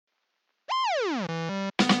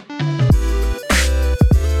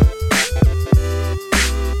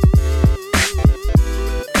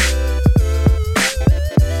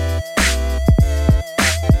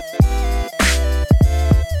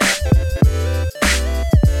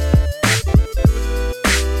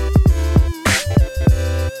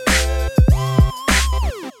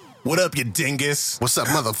up, you dingus? What's up,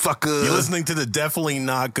 motherfucker? You're listening to the Definitely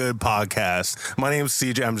Not Good podcast. My name's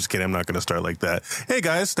CJ. I'm just kidding. I'm not going to start like that. Hey,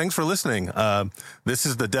 guys. Thanks for listening. This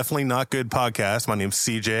is the Definitely Not Good podcast. My name's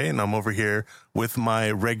CJ, and I'm over here with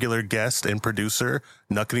my regular guest and producer,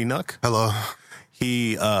 Nuckety Nuck. Hello.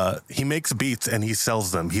 He makes beats, and he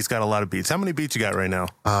sells them. He's got a lot of beats. How many beats you got right now?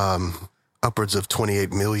 Upwards of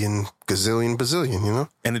 28 million gazillion bazillion, you know?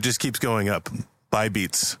 And it just keeps going up. Buy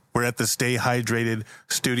beats. We're at the Stay Hydrated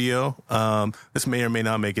studio. This may or may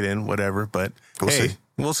not make it in, whatever, but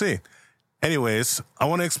we'll see. Anyways, I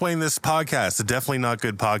want to explain this podcast, the Definitely Not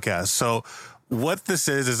Good podcast. So what this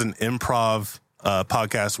is an improv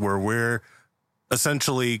podcast where we're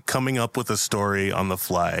essentially coming up with a story on the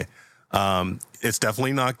fly. It's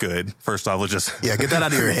definitely not good. First off, let's just get that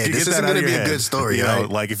out of your head. This isn't going to be a good story, you right? know,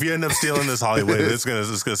 like if you end up stealing this Hollywood, it's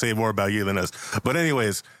gonna say more about you than us. But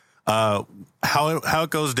anyways, how it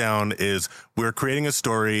goes down is we're creating a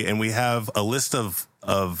story and we have a list of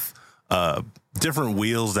different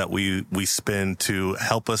wheels that we spin to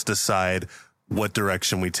help us decide what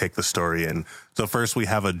direction we take the story in. So first we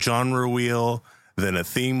have a genre wheel, then a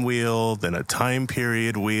theme wheel, then a time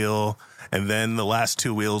period wheel, and then the last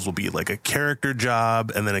two wheels will be like a character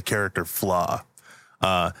job and then a character flaw.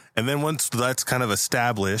 And then once that's kind of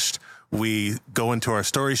established, we go into our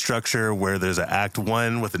story structure where there's an act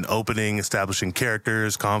 1 with an opening, establishing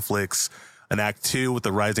characters, conflicts, an act 2 with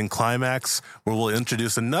the rising climax, where we'll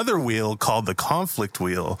introduce another wheel called the conflict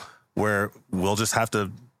wheel, where we'll just have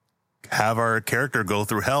to have our character go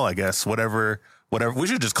through hell, I guess, whatever. We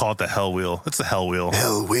should just call it the hell wheel. It's the hell wheel.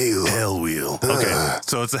 Hell wheel. Hell wheel. Okay.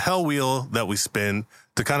 So it's a hell wheel that we spin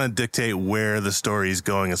to kind of dictate where the story is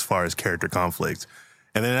going as far as character conflict.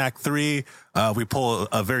 And then in Act 3, we pull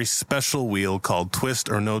a very special wheel called Twist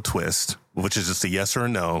or No Twist, which is just a yes or a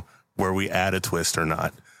no, where we add a twist or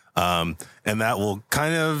not. And that will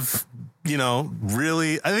kind of, you know,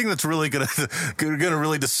 really, I think that's really gonna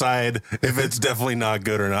really decide if it's definitely not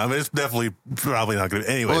good or not. I mean, it's definitely probably not good.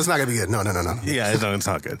 Anyway. Well, it's not going to be good. No. Yeah, it's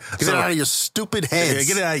not good. Get it out of your stupid heads.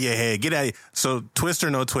 Yeah, get it out of your head. Get out. So Twist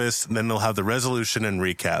or No Twist, and then they'll have the resolution and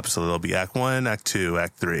recap. So there'll be Act 1, Act 2,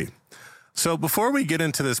 Act 3. So before we get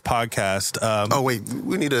into this podcast... wait.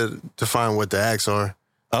 We need to define what the acts are.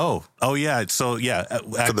 Oh, yeah. So, yeah.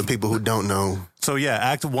 For the people who don't know. So, yeah,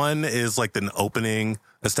 Act 1 is like the opening,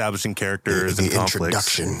 establishing characters and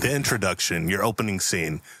conflicts. The introduction, your opening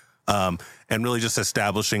scene. And really just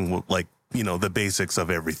establishing, like, you know, the basics of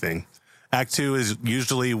everything. Act 2 is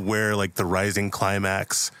usually where, like, the rising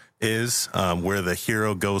climax is, where the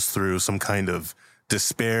hero goes through some kind of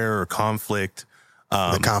despair or conflict.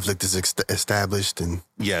 The conflict is established.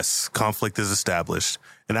 Yes, conflict is established.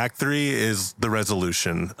 And Act 3 is the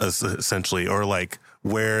resolution, essentially, or like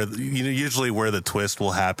where, you know, usually where the twist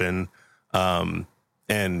will happen. And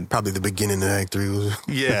probably the beginning of Act 3.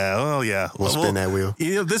 Yeah, well, yeah. We'll spin that wheel.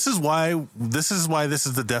 You know, this is why this is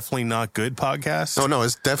the Definitely Not Good podcast. Oh, no,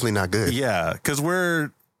 it's definitely not good. Yeah, because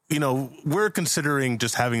we're considering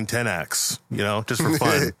just having 10 acts, you know, just for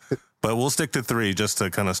fun. But we'll stick to 3 just to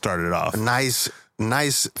kind of start it off. A nice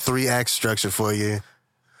 3-act structure for you.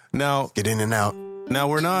 Now, get in and out. Now,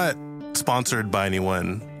 we're not sponsored by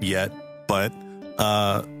anyone yet, but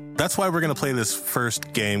that's why we're going to play this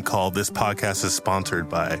first game called This Podcast is Sponsored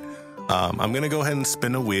By. I'm going to go ahead and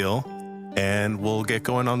spin a wheel, and we'll get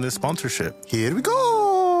going on this sponsorship. Here we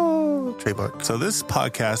go. Trademark. So this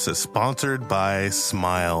podcast is sponsored by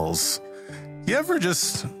Smiles. You ever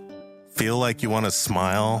just feel like you want to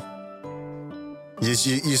smile? Yes,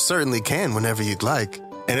 you certainly can whenever you'd like.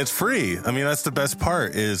 And it's free. I mean, that's the best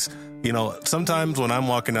part is, you know, sometimes when I'm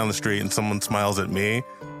walking down the street and someone smiles at me,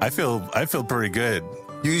 I feel pretty good.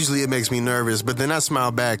 Usually it makes me nervous, but then I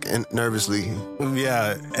smile back and nervously.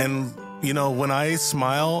 Yeah. And, you know, when I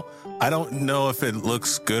smile, I don't know if it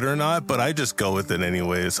looks good or not, but I just go with it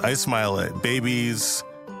anyways. I smile at babies,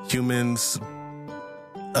 humans,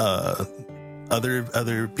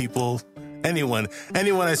 other people, anyone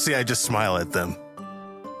I see, I just smile at them.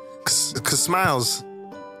 Because smiles,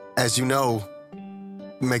 as you know,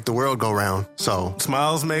 make the world go round. So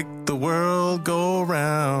smiles make the world go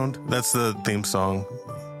round. That's the theme song.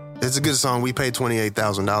 It's a good song. We paid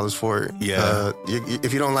 $28,000 for it. Yeah.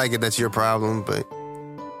 If you don't like it, that's your problem. But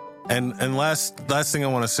and last thing I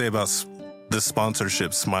want to say about the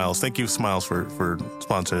sponsorship, Smiles. Thank you, Smiles, for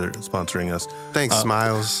sponsoring us. Thanks,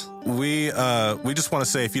 Smiles. We just want to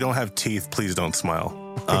say, if you don't have teeth, please don't smile.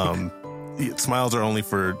 Smiles are only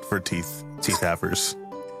for teeth havers.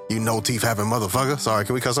 You know, teeth having motherfucker. Sorry,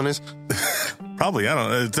 can we cuss on this? Probably. I don't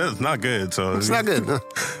know. It's not good. So it's not good.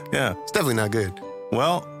 Yeah, it's definitely not good.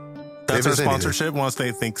 Well, That's our it's anything. sponsorship. Want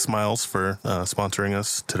to thank Smiles for sponsoring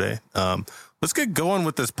us today. Let's get going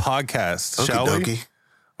with this podcast, shall we? Okey-dokey.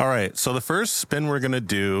 All right. So the first spin we're going to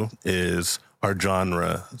do is our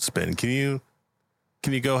genre spin. Can you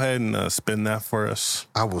go ahead and spin that for us?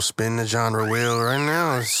 I will spin the genre wheel right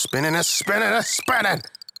now. Spin it, spin it, spin it.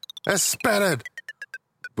 Let's spin it.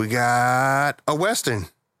 We got a Western.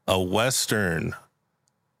 A Western.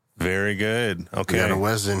 Very good. Okay. We got a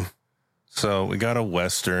Western. So we got a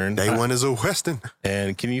Western. Day one is a Western.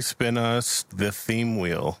 And can you spin us the theme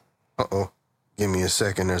wheel? Uh-oh. Give me a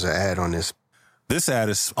second. There's an ad on this. This ad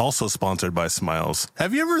is also sponsored by Smiles.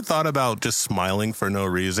 Have you ever thought about just smiling for no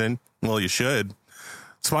reason? Well, you should.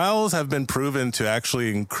 Smiles have been proven to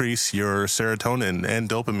actually increase your serotonin and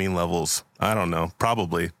dopamine levels. I don't know.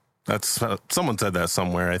 Probably. That's someone said that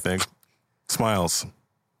somewhere, I think. Smiles.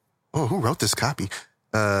 Oh, who wrote this copy?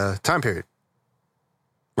 Time period.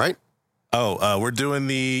 Right? Oh, we're doing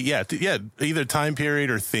the, either time period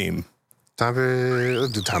or theme. Time period.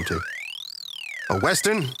 Let's do time period. A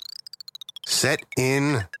Western set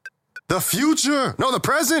in the future. No, the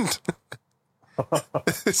present.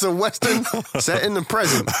 It's a Western set in the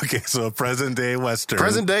present. Okay, so a present day Western.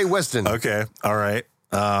 Present day Western. Okay, all right.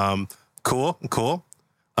 Cool.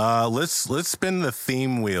 Let's spin the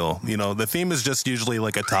theme wheel. You know, the theme is just usually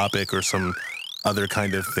like a topic or some other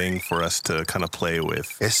kind of thing for us to kind of play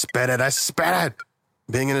with. I spit it.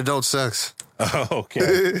 Being an adult sucks. Oh,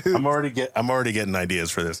 okay. I'm already getting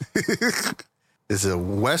ideas for this. It's a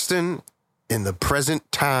Western in the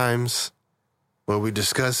present times where we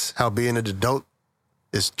discuss how being an adult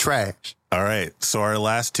is trash. All right. So our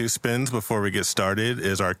last two spins before we get started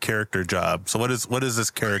is our character job. So what is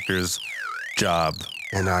this character's job?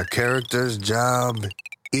 And our character's job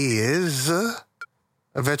is a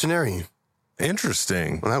veterinarian.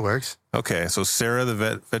 Interesting. Well, that works. Okay. So Sarah,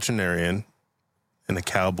 the veterinarian, and the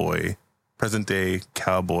cowboy, present day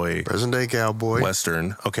cowboy. Present day cowboy.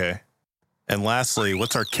 Western. Okay. And lastly,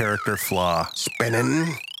 what's our character flaw?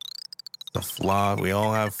 Spinning. The flaw. We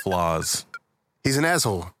all have flaws. He's an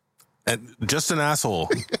asshole. And just an asshole.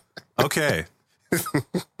 Okay.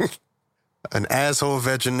 An asshole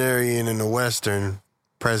veterinarian in the Western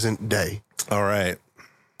present day. All right.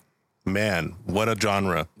 Man, what a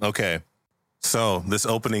genre. Okay. So this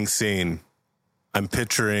opening scene, I'm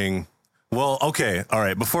picturing. Well, okay, all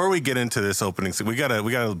right. Before we get into this opening scene, we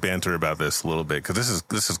gotta banter about this a little bit because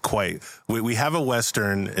this is quite. We have a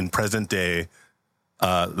Western in present day.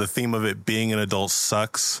 The theme of it being an adult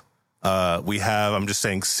sucks. We have. I'm just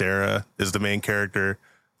saying, Sarah is the main character.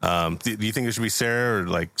 Do you think it should be Sarah or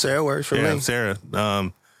like Sarah works for me. Sarah.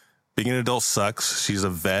 Being an adult sucks. She's a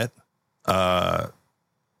vet.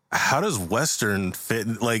 How does Western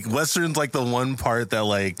fit? Like Western's like the one part that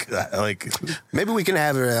like Maybe we can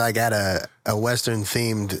have her like at a Western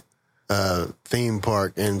themed theme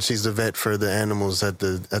park, and she's the vet for the animals at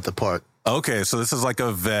the park. Okay, so this is like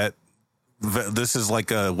a vet. This is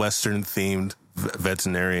like a Western themed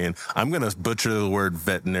veterinarian. I'm gonna butcher the word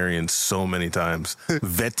veterinarian so many times.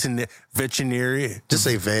 Veterinarian. Just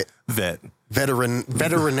say vet. Vet.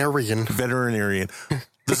 Veterinarian. Veterinarian.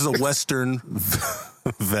 This is a Western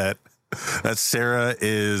vet that Sarah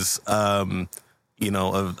is, a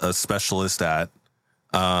specialist at.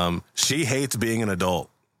 She hates being an adult,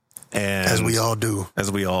 and As we all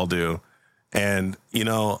do. And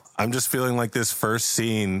I'm just feeling like this first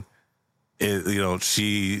scene is, this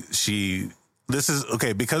is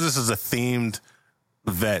okay because this is a themed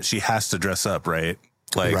vet. She has to dress up, right?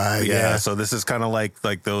 Like, right, yeah. So this is kind of like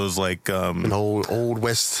those like An old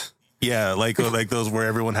West. yeah, like those where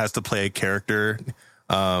everyone has to play a character,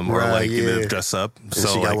 or dress up. And So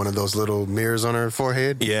she got like, one of those little mirrors on her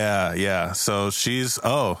forehead. yeah. So she's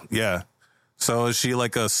So is she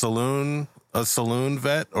like a saloon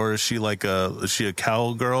vet, or is she a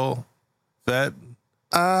cowgirl vet?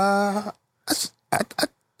 I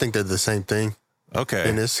think they're the same thing Okay.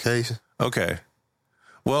 in this case. Okay.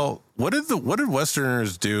 Well, what did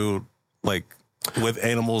Westerners do like with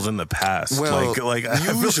animals in the past? Well, like I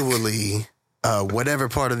feel- usually, whatever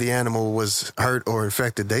part of the animal was hurt or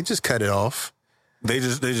infected, they just cut it off. they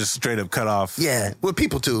just straight up cut off. Yeah, well,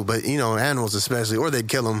 people too, but animals especially, or they'd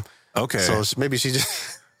kill them. Okay. So maybe she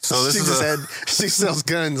just. So this she is just she sells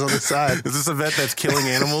guns on the side. Is this a vet that's killing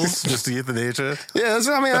animals just to euthanasia? Yeah, it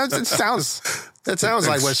sounds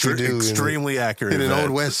like what you do. Extremely accurate. in an vet. old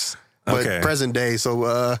West, but Okay. present day.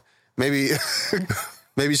 So maybe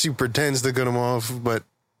maybe she pretends to cut them off, but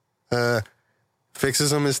fixes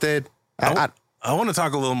them instead. I want to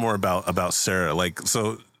talk a little more about Sarah. Like,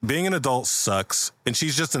 so being an adult sucks, and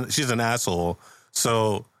she's an asshole.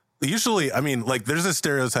 So usually, I mean, like, there's a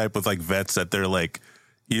stereotype with like vets that they're like,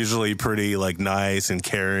 usually pretty like nice and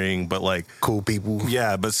caring, but like Cool people.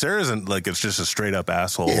 yeah, but Sarah isn't like it's just a straight up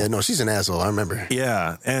asshole. Yeah, no, she's an asshole. I remember.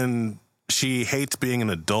 Yeah, and she hates being an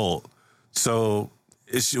adult. So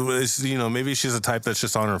maybe she's the type that's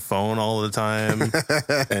just on her phone all the time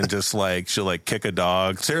and just like she'll like kick a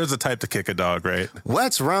dog. Sarah's the type to kick a dog, right?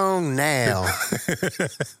 What's wrong now?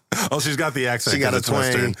 Oh, she's got the accent. She got 'cause a it's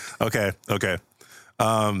twang. Western.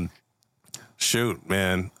 Okay. Shoot,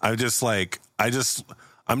 man. I'm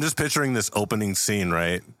just picturing this opening scene,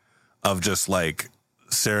 right? Of just like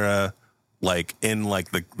Sarah, like in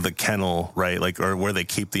like the kennel, right? Like, or where they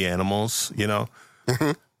keep the animals, you know?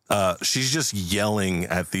 She's just yelling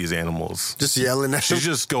at these animals. Just yelling at She's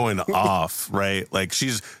them. just going off, right? Like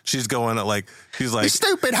she's going at like, she's like, You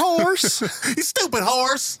stupid horse. you stupid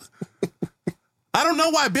horse. I don't know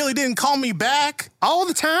why Billy didn't call me back. All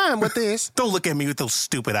the time with this. Don't look at me with those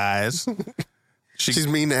stupid eyes. She's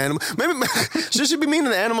mean to animals. Maybe should she be mean to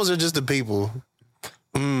the animals or just the people?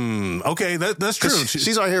 Okay, that's true.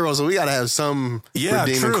 She's our hero, so we got to have some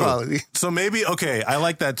redeeming quality. So maybe okay, I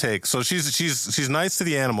like that take. So she's nice to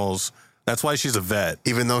the animals. That's why she's a vet.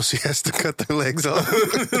 Even though she has to cut their legs off.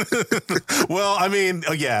 Well, I mean,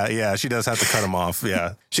 yeah, she does have to cut them off.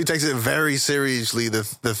 Yeah. She takes it very seriously, the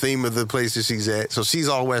theme of the place that she's at. So she's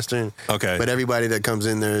all Western. Okay. But everybody that comes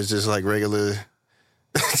in there is just like regular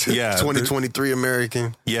Yeah, 2023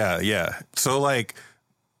 American. Yeah. So like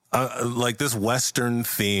this Western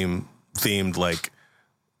themed like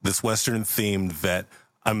this Western themed vet.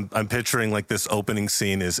 I'm picturing like this opening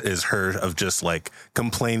scene is her of just like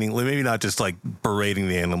complaining, maybe not just like berating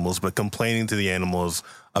the animals, but complaining to the animals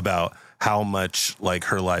about how much like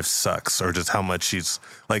her life sucks or just how much she's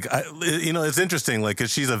like, it's interesting. Like,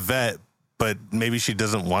 'cause she's a vet, but maybe she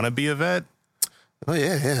doesn't want to be a vet. Oh,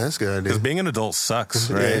 yeah, that's a good idea. Because being an adult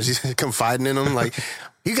sucks, right? Yeah, she's confiding in them like,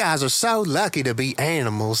 you guys are so lucky to be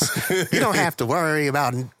animals. You don't have to worry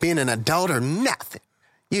about being an adult or nothing.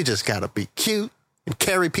 You just got to be cute and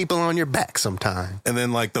carry people on your back sometime. And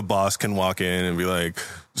then like the boss can walk in and be like,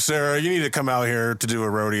 Sarah, you need to come out here to do a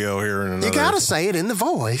rodeo here. In another. You got to say it in the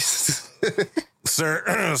voice.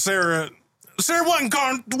 Sarah, what in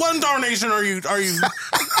darnation are you?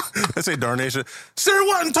 I say darnation. Sarah,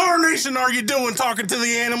 what in tarnation are you doing talking to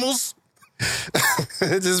the animals?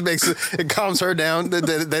 It just it calms her down.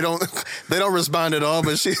 They don't respond at all,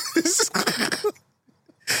 but she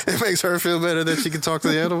it makes her feel better that she can talk to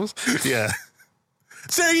the animals. Yeah.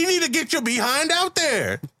 Sarah, you need to get your behind out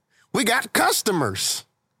there. We got customers.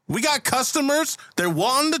 They're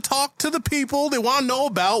wanting to talk to the people. They want to know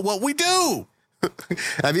about what we do.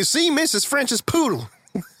 Have you seen Mrs. French's poodle?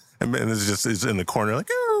 And it's in the corner like,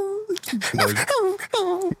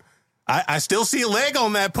 I still see a leg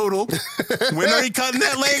on that poodle. When are you cutting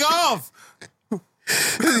that leg off?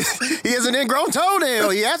 He has an ingrown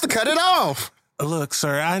toenail. You have to cut it off. Look,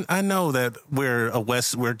 sir, I know that we're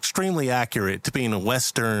extremely accurate to being a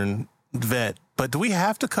Western vet, but do we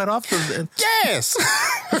have to cut off the... Yes.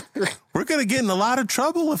 We're going to get in a lot of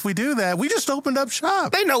trouble if we do that. We just opened up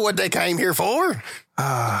shop. They know what they came here for.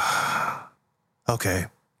 Okay.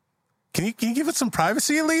 Can you give it some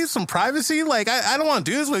privacy at least? Some privacy? Like, I don't want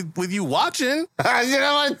to do this with you watching. You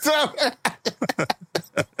know what?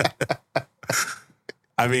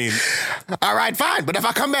 I mean... All right, fine. But if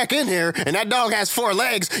I come back in here and that dog has 4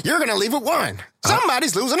 legs, you're going to leave with 1.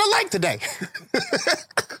 Somebody's losing a leg today.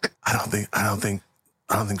 I don't think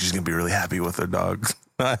she's going to be really happy with her dog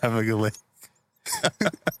not having a leg.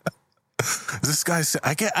 This guy,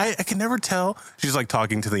 I can never tell. She's like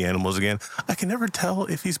talking to the animals again. I can never tell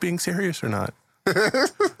if he's being serious or not.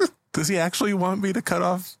 Does he actually want me to cut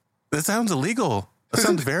off? That sounds illegal. That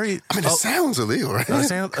sounds very... I mean, it sounds illegal, right?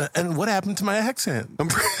 And what happened to my accent?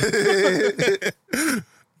 That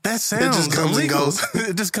sounds just comes and illegal. goes.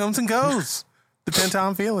 It just comes and goes. Depends how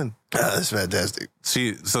I'm feeling. That's fantastic.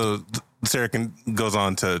 So Sarah goes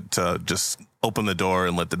on to just open the door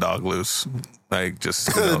and let the dog loose. Like just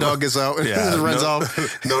The dog gets out. Yeah, Runs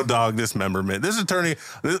off. No dog dismemberment. This attorney,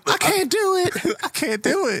 I can't do it. I can't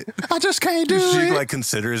do it. I just can't do She it. like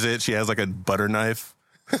considers it. She has like a butter knife.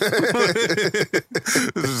 This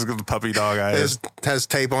is the puppy dog eyes. Has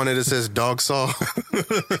tape on it that says dog saw.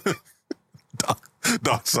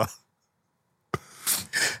 Dog saw.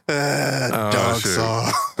 Dog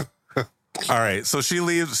saw. All right, so she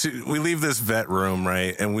leaves. We leave this vet room,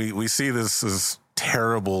 right? And we see this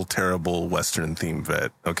terrible Western themed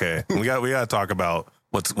vet. Okay, we got to talk about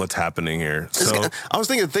what's happening here. So I was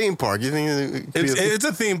thinking theme park. You think it's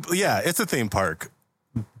a theme? Yeah, it's a theme park.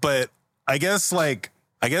 But I guess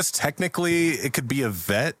technically it could be a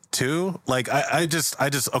vet too. Like I just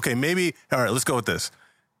okay, maybe all right. Let's go with this.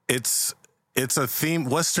 it's a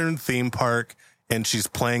Western theme park, and she's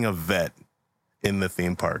playing a vet in the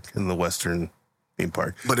theme park, in the Western theme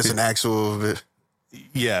park. But it's an actual...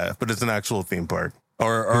 Yeah, but it's an actual theme park.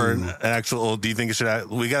 Or an actual, do you think it should,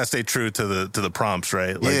 we got to stay true to the prompts,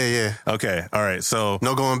 right? Like, yeah. Okay, all right, so.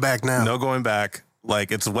 No going back now. No going back.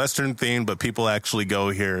 Like, it's a Western theme, but people actually go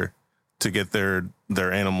here to get their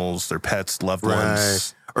animals, their pets, loved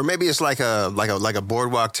ones. Or maybe it's like a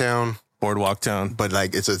boardwalk town. Boardwalk town. But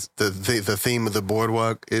like the theme of the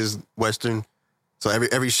boardwalk is Western. So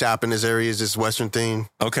every shop in this area is just Western theme.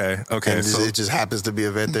 Okay. And it just happens to be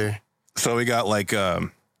a vet there. So we got like a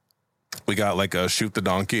shoot the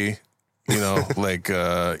donkey, you know, like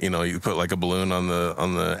you put like a balloon on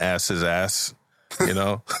the ass's ass, you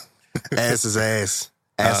know. Ass is ass.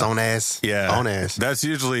 Ass on ass. Yeah. On ass. That's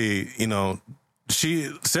usually,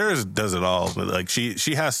 Sarah does it all, but like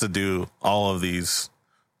she has to do all of these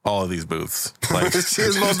booths. Like she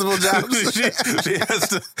has multiple jobs. she has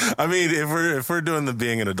to. I mean, if we're doing the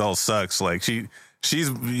being an adult sucks, like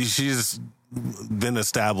she's been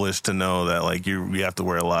established to know that like you have to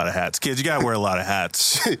wear a lot of hats. Kids, you gotta wear a lot of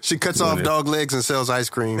hats. She cuts off dog legs and sells ice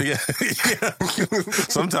cream. Yeah.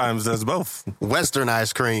 Sometimes that's both. Western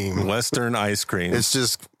ice cream. It's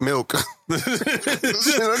just milk.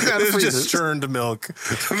 It's just churned milk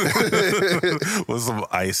with some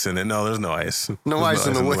ice in it. No, there's no ice. No ice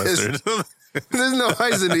in the West. There's no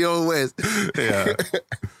ice in the old West. Yeah.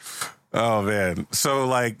 Oh man. So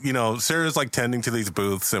like, Sarah's like tending to these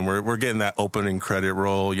booths, and we're getting that opening credit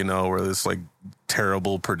roll, where this like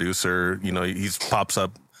terrible producer, pops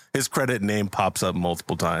up, his credit name pops up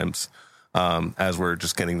multiple times, as we're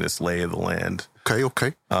just getting this lay of the land.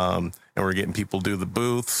 Okay. And we're getting people do the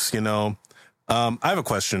booths, I have a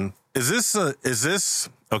question. Is this a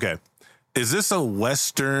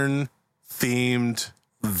Western themed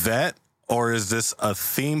vet, or is this a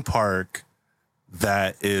theme park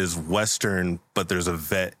that is Western, but there's a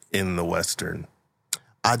vet in the Western?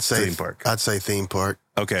 I'd say theme park.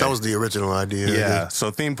 Okay. That was the original idea. Yeah.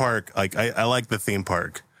 So theme park, like I like the theme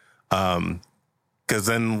park. Cause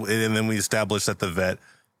then we established that the vet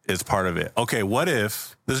is part of it. Okay. What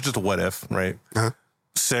if, this is just a what if, right? Uh-huh.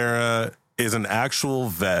 Sarah is an actual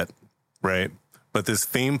vet, right? But this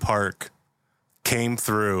theme park came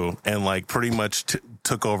through and like pretty much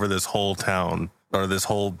took over this whole town, or this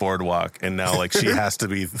whole boardwalk, and now like she has to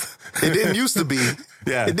be. It didn't used to be.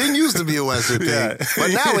 Yeah. It didn't used to be a Western thing,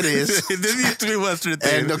 but now it is. It didn't used to be a Western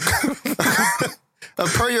thing. And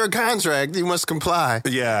per your contract, you must comply.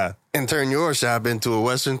 Yeah. And turn your shop into a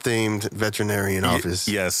Western themed veterinarian office.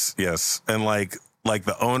 Yes. And like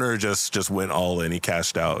the owner just went all in. He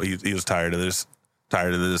cashed out. He was tired of this.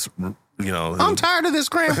 I'm tired of this,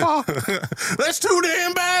 Grandpa. That's too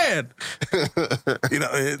damn bad.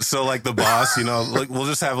 So like the boss, like we'll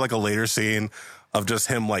just have like a later scene of just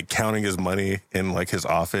him like counting his money in like his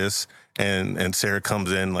office, and Sarah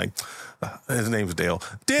comes in like, his name's Dale.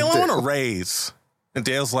 Dale, I want a raise. And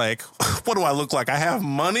Dale's like, what do I look like? I have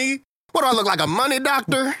money? What do I look like, a money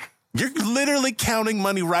doctor? You're literally counting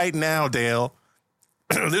money right now, Dale.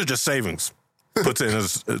 There's just savings. Puts it in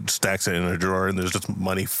stacks it in a drawer, and there's just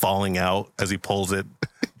money falling out as he pulls it.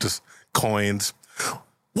 Just coins.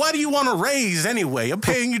 Why do you want to raise anyway? I'm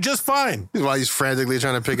paying you just fine. While he's frantically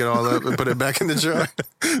trying to pick it all up and put it back in the jar.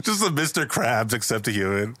 Just a Mr. Krabs, except a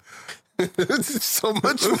human. So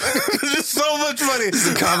much money. Just so much money. It's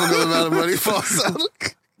a comical amount of money falls out.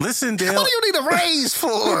 Listen, Dale. What do you need a raise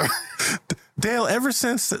for? Dale, ever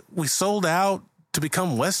since we sold out to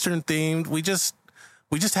become Western themed, we just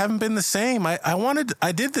haven't been the same.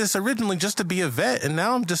 I did this originally just to be a vet, and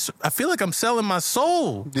now I feel like I'm selling my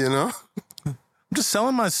soul. I'm just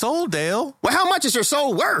selling my soul, Dale. Well, how much is your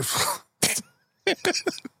soul worth?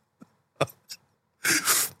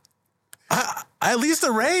 At least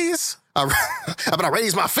a raise. How about I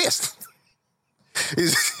raise my fist?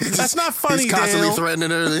 That's not funny, He's constantly Dale. threatening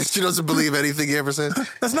her. She doesn't believe anything he ever says.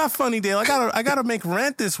 That's not funny, Dale. I gotta make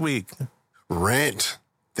rent this week. Rent.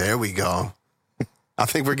 There we go. I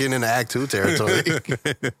think we're getting into Act 2 territory.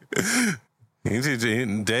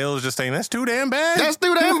 Dale's just saying, that's too damn bad. That's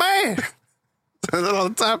too damn bad. All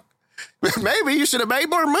the time. Maybe you should have made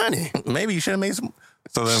more money. Maybe you should have made some.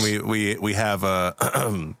 So then we have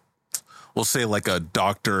we'll say like a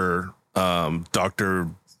Dr.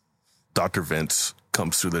 Vince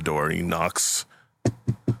comes through the door and he knocks.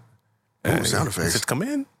 Ooh, sound effects. Says, come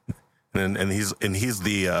in. And he's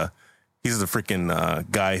the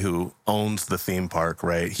freaking guy who owns the theme park,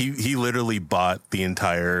 right? He literally bought the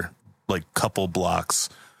entire like couple blocks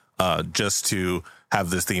just to have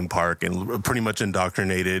this theme park, and pretty much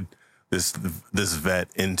indoctrinated this vet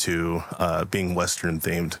into being Western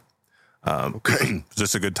themed. Okay. Is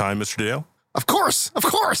this a good time, Mr. Dale? Of course.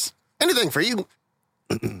 Anything for you.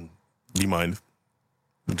 Do you mind?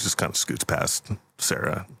 He just kind of scoots past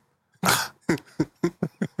Sarah.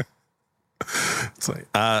 It's like,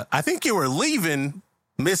 I think you were leaving,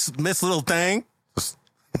 Miss Little Thing.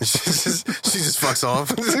 She just fucks off.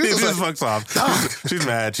 She just fucks off. She's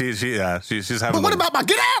mad. She's having. But what about my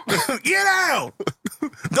get out? Get out!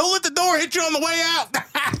 Don't let the door hit you on the way out.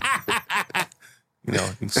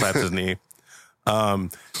 He slaps his knee.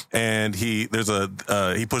 And he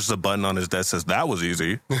pushes a button on his desk, says that was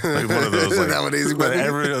easy. Like one of those, like, that was easy.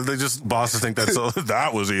 They just bosses think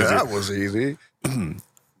that was easy. That was easy.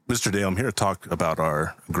 Mr. Dale, I'm here to talk about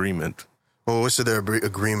our agreement. Well, what should their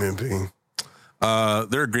agreement be?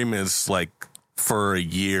 Their agreement is like for a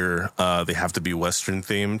year. They have to be Western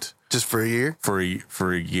themed. Just for a year? For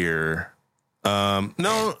a year.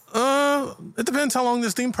 No. It depends how long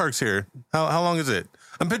this theme park's here. How long is it?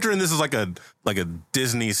 I'm picturing this is like a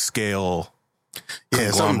Disney scale.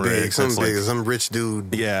 Yeah, something big, some rich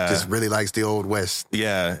dude. Yeah, just really likes the old West.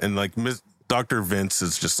 Yeah, and like Dr. Vince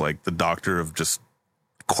is just like the doctor of just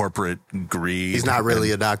corporate greed. He's not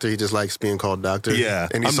really a doctor. He just likes being called doctor. Yeah,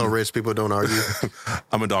 and he's so rich, people don't argue.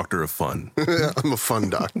 I'm a doctor of fun. I'm a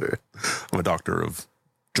fun doctor. I'm a doctor of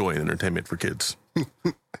joy and entertainment for kids.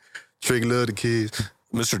 Trig love the kids.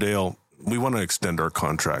 Mr. Dale, we want to extend our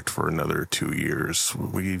contract for another 2 years.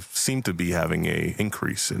 We seem to be having a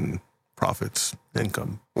increase in profits,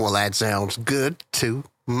 income. Well, that sounds good to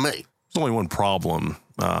me. There's only one problem.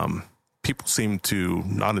 People seem to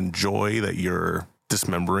not enjoy that you're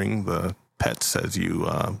dismembering the pets as you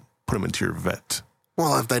put them into your vet.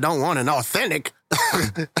 Well, if they don't want an authentic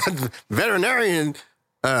veterinarian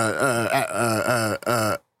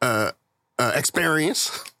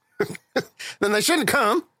experience, then they shouldn't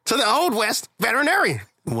come to the Old West veterinarian.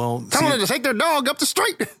 Well, tell them to take their dog up the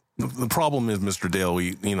street. The problem is, Mr. Dale,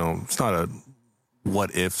 it's not a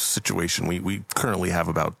what if situation. We currently have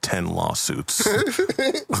about 10 lawsuits.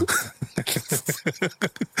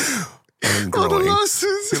 And growing.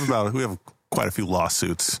 We have quite a few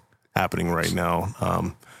lawsuits happening right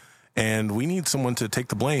now. And we need someone to take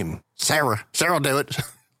the blame. Sarah will do it.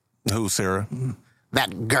 Who, Sarah?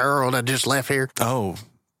 That girl that just left here. Oh,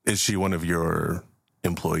 is she one of your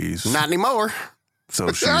employees? Not anymore.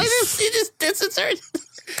 So she's... You just distanced her.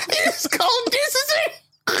 It's called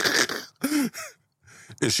distancing.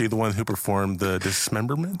 Is she the one who performed the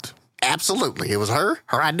dismemberment? Absolutely. It was her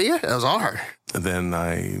idea. It was all her. Then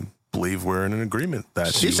I believe we're in an agreement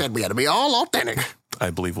that she said we had to be all authentic. I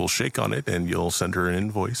believe we'll shake on it and you'll send her an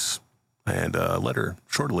invoice and a letter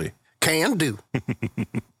shortly. Can do.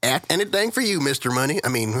 Anything for you, Mr. Money. I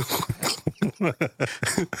mean,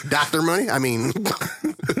 Dr. Money. I mean,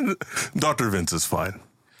 Dr. Vince is fine.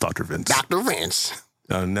 Dr. Vince. Dr. Vince.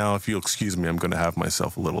 Now, if you'll excuse me, I'm going to have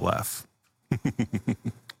myself a little laugh.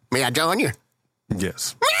 May I join you?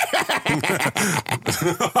 Yes.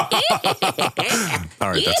 All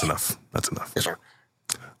right, that's enough. Yes, sir.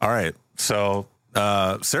 All right, so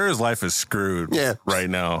Sarah's life is screwed right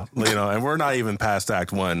now, and we're not even past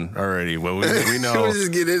Act 1 already. Well, we know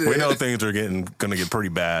we know things are going to get pretty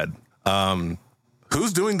bad.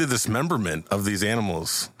 Who's doing the dismemberment of these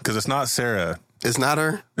animals? Because it's not Sarah. It's not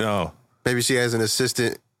her? No. Maybe she has an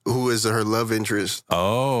assistant who is her love interest.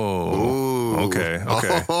 Oh. Ooh. Okay.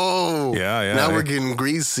 Oh. Yeah. Now we're getting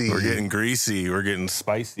greasy. We're getting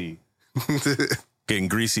spicy. Getting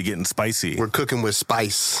greasy, getting spicy. We're cooking with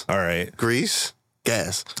spice. All right. Grease,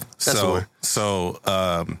 gas. That's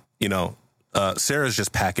Sarah's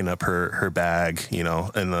just packing up her bag, in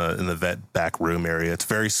the vet back room area. It's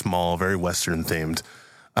very small, very Western themed.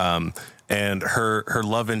 And her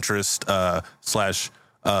love interest slash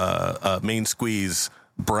main squeeze,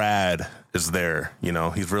 Brad, is there.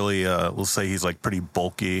 He's really we'll say he's like pretty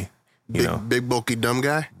bulky. Big bulky dumb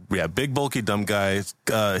guy. Yeah, big bulky dumb guy.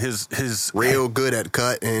 His real good at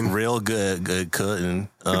cutting. Real good cutting.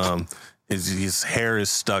 His hair is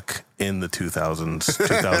stuck in the 2000s,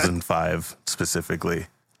 2005 specifically.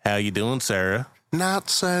 How you doing, Sarah? Not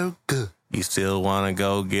so good. You still want to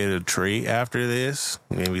go get a treat after this?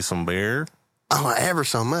 Maybe some beer? Oh, ever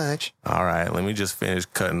so much. All right, let me just finish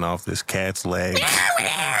cutting off this cat's leg.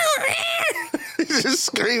 Just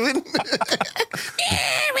screaming.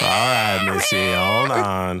 All right, Missy, hold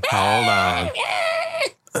on.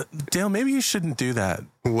 Dale, maybe you shouldn't do that.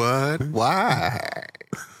 What? Why?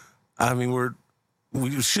 I mean,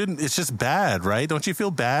 we shouldn't. It's just bad, right? Don't you feel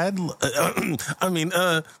bad?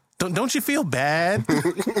 Don't you feel bad?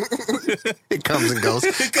 It comes and goes.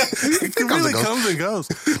 It really comes and goes.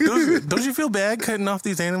 Don't you feel bad cutting off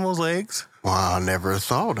these animals' legs? Well, I never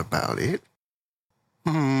thought about it.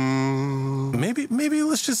 Maybe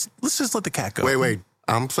let's just let the cat go. Wait.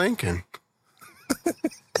 I'm thinking.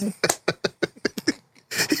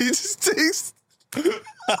 He just takes.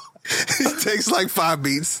 He takes like 5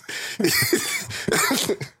 beats.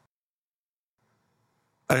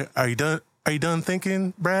 Are you done? Are you done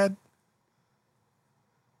thinking, Brad?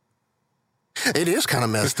 It is kind of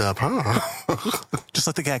messed up, huh? Just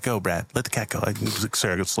let the cat go, Brad. Let the cat go.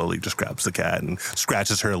 Sarah slowly just grabs the cat and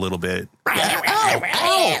scratches her a little bit.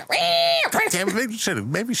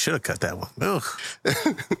 Maybe should have cut that one. Ugh.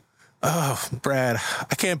 Oh, Brad,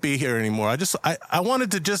 I can't be here anymore. I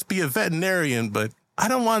wanted to just be a veterinarian, but I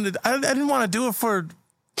didn't want to do it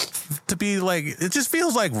to be like, it just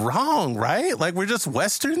feels like wrong, right? Like we're just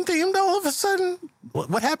Western themed all of a sudden.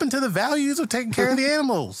 What happened to the values of taking care of the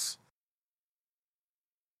animals?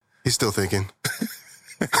 He's still thinking.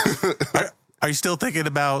 Are you still thinking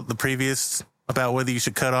about about whether you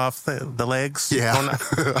should cut off the legs? Yeah.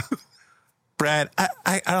 Brad,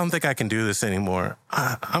 I don't think I can do this anymore.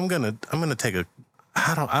 I'm gonna take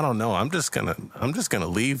I don't know. I'm just gonna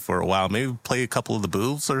leave for a while. Maybe play a couple of the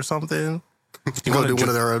booths or something. You want to do one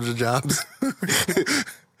of their other jobs?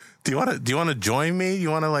 Do you want to join me?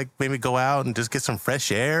 You want to like maybe go out and just get some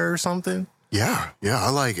fresh air or something? Yeah,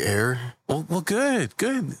 I like air. Well, good.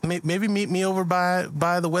 Maybe meet me over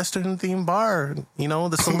by the Western themed bar. You know,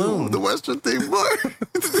 the saloon. The Western themed bar.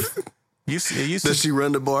 Does she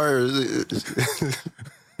run the bar? Or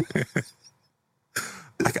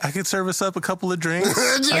I could serve us up a couple of drinks.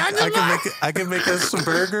 I can make us some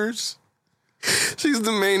burgers. She's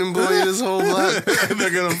the main employee of this whole lot.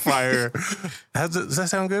 They're gonna fire her. Does that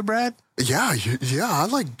sound good, Brad? Yeah. I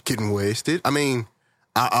like getting wasted. I mean,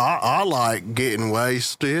 I like getting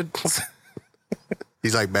wasted.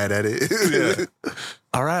 He's like bad at it. Yeah.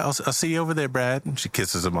 All right, I'll see you over there, Brad. And she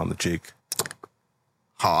kisses him on the cheek.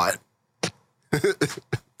 Hot.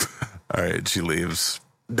 All right, she leaves.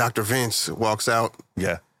 Dr. Vince walks out.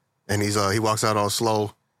 Yeah. And he walks out all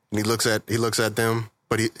slow. And he looks at them,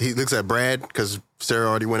 but he looks at Brad because Sarah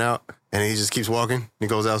already went out, and he just keeps walking. He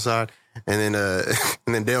goes outside, and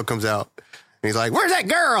then Dale comes out, and he's like, "Where's that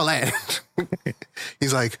girl at?"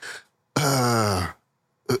 He's like,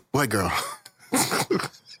 "What girl?"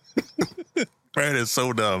 Brad is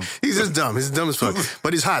so dumb. He's just dumb. He's dumb as fuck.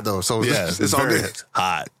 But he's hot though, so yeah, it's all good.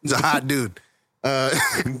 Hot. He's a hot dude.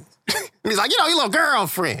 He's like, your little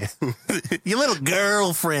girlfriend. Your little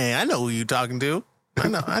girlfriend. I know who you talking to. I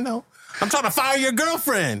know. I'm trying to fire your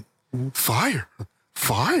girlfriend. Fire?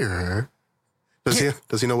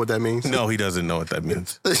 Does he know what that means? No, he doesn't know what that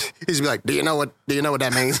means. He's be like, do you know what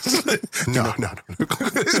that means? No.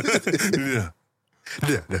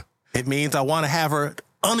 Yeah. It means I want to have her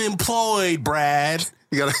unemployed, Brad.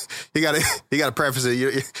 You gotta preface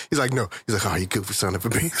it. He's like, no. He's like, oh, you goofy son of a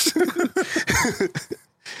bitch.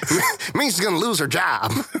 It means she's gonna lose her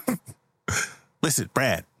job. Listen,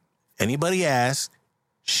 Brad, anybody asks,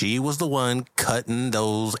 she was the one cutting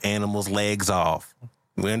those animals' legs off.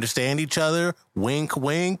 We understand each other. Wink,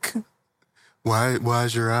 wink. Why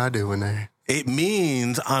is your eye doing that? It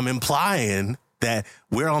means I'm implying that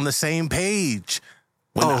we're on the same page.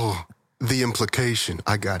 The implication.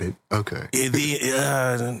 I got it. Okay. He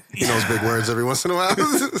knows big words every once in a while.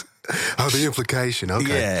 The implication.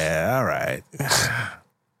 Okay. Yeah. All right.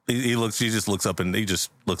 He just looks up and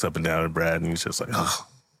down at Brad, and he's just like, oh,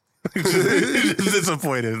 he's just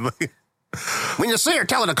disappointed. When you see her,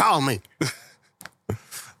 tell her to call me.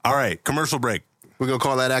 All right, commercial break. We're gonna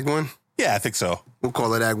call that Act 1? Yeah, I think so. We'll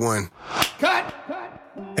call it Act 1. Cut.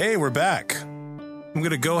 Hey, we're back. I'm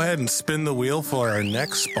gonna go ahead and spin the wheel for our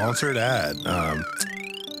next sponsored ad.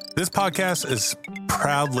 This podcast is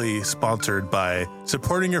proudly sponsored by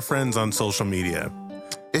supporting your friends on social media.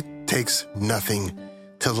 It takes nothing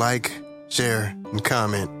to like, share, and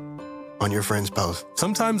comment on your friend's post.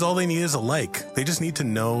 Sometimes all they need is a like. They just need to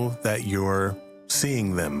know that you're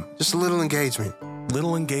seeing them. Just a little engagement.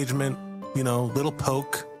 Little engagement, little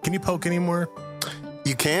poke. Can you poke anymore?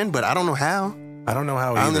 You can, but I don't know how. I don't know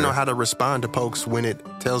how I either. only know how to respond to pokes when it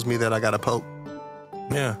tells me that I got a poke.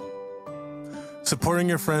 Yeah. Supporting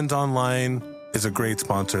your friends online is a great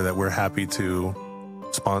sponsor that we're happy to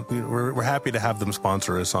we're happy to have them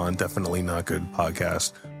sponsor us on Definitely Not Good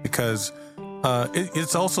podcast, because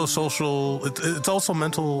it's also social. It's also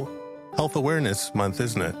mental health awareness month,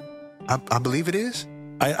 isn't it? I believe it is.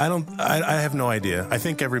 I have no idea. I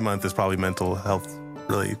think every month is probably mental health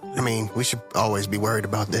really. I mean, we should always be worried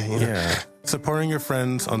about that. Yeah. Supporting your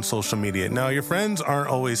friends on social media. Now, your friends aren't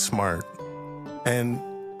always smart, and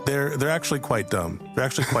they're actually quite dumb. They're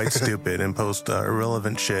actually quite stupid and post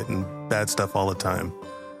irrelevant shit and bad stuff all the time.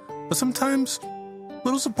 But sometimes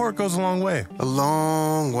Little support goes a long way. A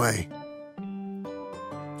long way.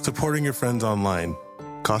 Supporting your friends online.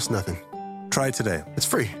 Costs nothing. Try today. It's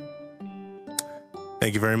free.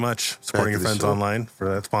 Thank you very much. Supporting your friends online for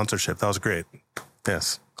that sponsorship. That was great.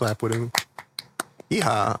 Yes. Clap with him.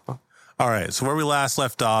 Yeehaw. All right. So where we last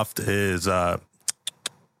left off is,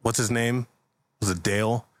 what's his name? Was it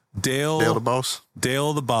Dale? Dale the boss.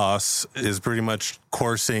 Dale the boss is pretty much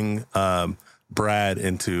coursing Brad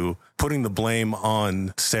into putting the blame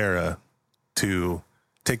on Sarah to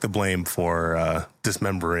take the blame for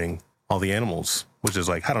dismembering all the animals, which is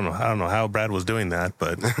like, I don't know how Brad was doing that,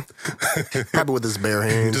 but probably with his bare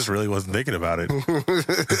hands. He just really wasn't thinking about it.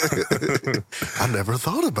 I never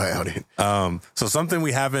thought about it. So something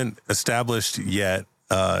we haven't established yet,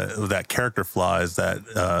 that character flaw is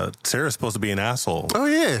that Sarah's supposed to be an asshole. Oh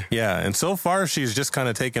yeah. Yeah. And so far she's just kind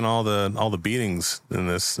of taken all the beatings in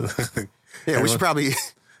this. Yeah, we should probably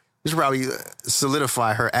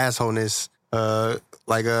solidify her assholeness.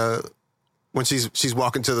 When she's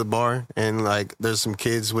walking to the bar and like there's some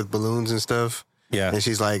kids with balloons and stuff. Yeah. And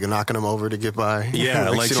she's like knocking them over to get by. Yeah.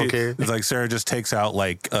 like she don't care. It's like Sarah just takes out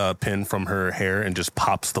like a pin from her hair and just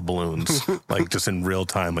pops the balloons like just in real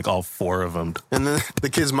time, like all 4 of them. And then the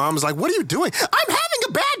kid's mom is like, "What are you doing?" "I'm having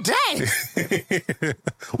a bad day."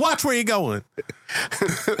 Watch where you're going.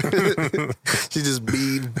 She just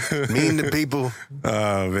mean to people.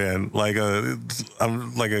 Oh man,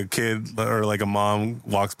 I'm like a kid or like a mom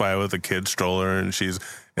walks by with a kid stroller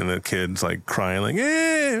and the kid's like crying like,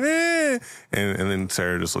 eh. And then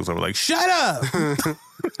Sarah just looks over like, "Shut up."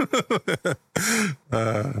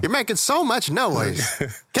 You're making so much noise.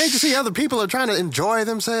 Can't you see other people are trying to enjoy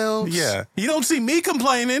themselves? Yeah. You don't see me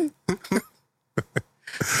complaining.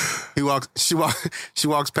 She walks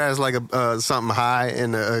past like something high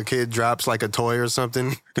and a kid drops like a toy or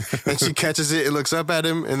something and she catches it and looks up at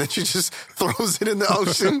him and then she just throws it in the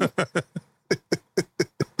ocean.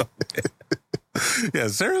 Yeah,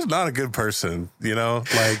 Sarah's not a good person, you know?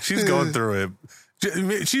 Like, she's going through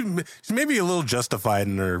it. She may be a little justified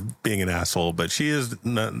in her being an asshole, but she is,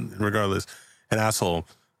 regardless, an asshole.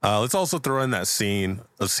 Let's also throw in a scene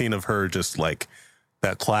of her just like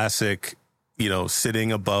that classic, you know,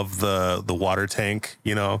 sitting above the water tank,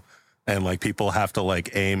 you know, and like people have to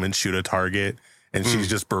like aim and shoot a target and she's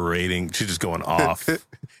just berating. She's just going off.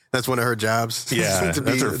 That's one of her jobs. Yeah,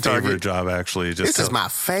 that's her favorite job, actually. This is my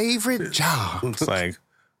favorite job. It's like,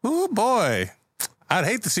 oh, boy, I'd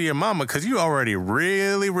hate to see your mama because you already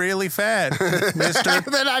really, really fat, mister.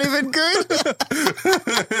 They're not even good.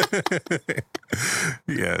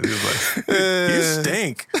 Yeah, it's like, you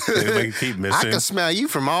stink. They keep missing. I can smell you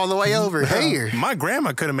from all the way over here. My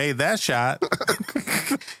grandma could have made that shot.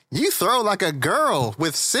 You throw like a girl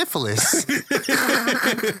with syphilis.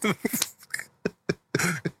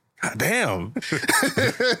 God damn.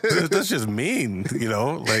 That's just mean, you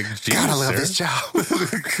know? Like, Jesus, God, I love this job.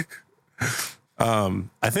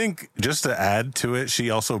 I think just to add to it,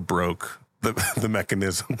 she also broke the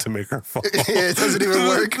mechanism to make her fall. Yeah, it doesn't even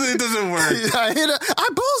work. It doesn't work. I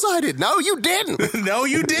bullseyed it. No, you didn't. No,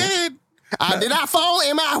 you didn't. Did I fall?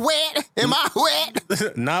 Am I wet? Am I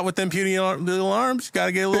wet? Not with them puny little arms. You got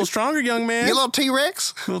to get a little stronger, young man. You little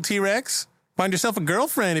T-Rex? Little T-Rex. Find yourself a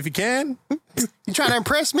girlfriend if you can. You trying to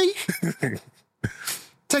impress me?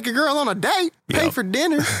 Take a girl on a date. Pay for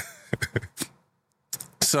dinner.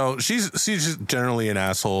 So she's just generally an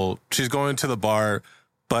asshole. She's going to the bar,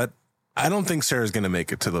 but I don't think Sarah's going to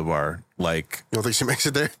make it to the bar. Like, You don't think she makes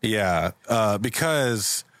it there? yeah,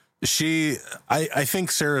 because I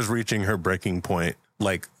think Sarah's reaching her breaking point.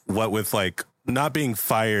 Like, what with like not being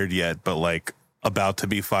fired yet, but like about to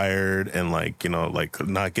be fired and like, you know, like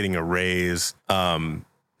not getting a raise.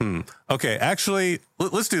 Okay, actually,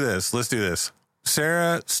 let's do this.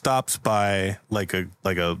 Sarah stops by like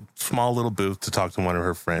a small little booth to talk to one of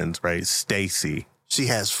her friends, right? Stacy. She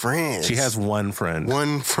has friends. She has one friend.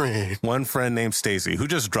 One friend. One friend named Stacy who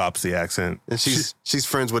just drops the accent. And she's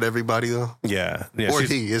friends with everybody though. Yeah. Or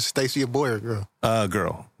he. Is Stacy a boy or a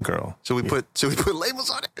girl? Girl. Should we put labels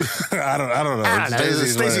on it? I don't know.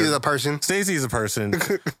 Stacy is a person. Stacy is a person.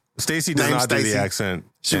 Stacy does not do the accent.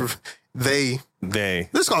 They.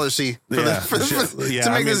 Let's call her she.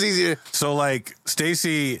 To make this easier. So like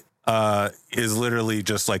Stacy is literally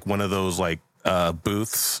just like one of those like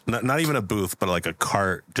booths, not even a booth, but like a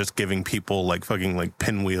cart, just giving people like fucking like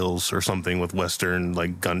pinwheels or something with Western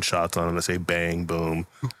like gunshots on them that say bang, boom,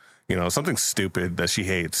 you know, something stupid that she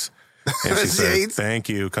hates. And she says, "Thank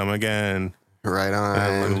you, come again." Right on.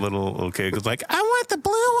 And a little kid goes like, "I want the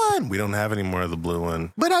blue one." We don't have any more of the blue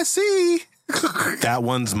one. But I see. That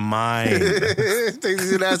one's mine.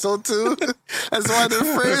 Stacy's an asshole too. That's why they're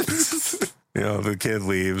friends. You know, the kid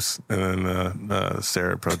leaves, and then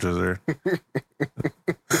Sarah approaches her.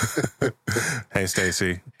 Hey,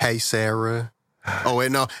 Stacy. Hey, Sarah. Oh,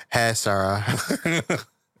 wait, no. Hey, Sarah.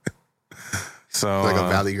 So, like a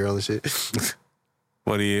Valley Girl and shit.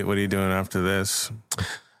 what are you doing after this?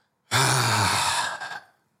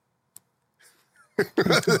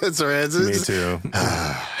 That's her answer. Me too.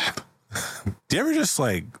 Do you ever just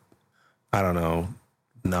like, I don't know,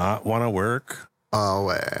 not want to work?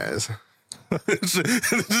 Always.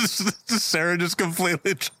 Sarah just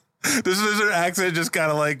completely. This is her accent, just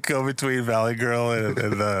kind of like go between Valley Girl and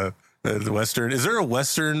the Western. Is there a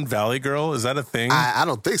Western Valley Girl? Is that a thing? I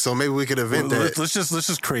don't think so. Maybe we could invent that. Let's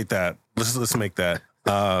just create that. Let's make that.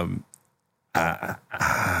 Hey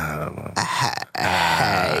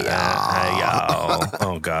y'all.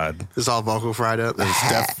 Oh God. It's all vocal fried up. It's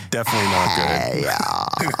definitely not good.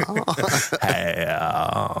 Hey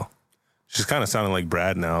y'all. She's kind of sounding like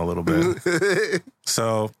Brad now a little bit.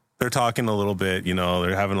 So they're talking a little bit, you know,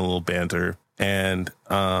 they're having a little banter. And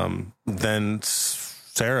then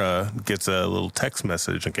Sarah gets a little text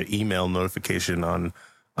message, like an email notification on,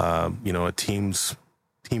 you know, a team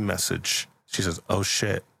message. She says, "Oh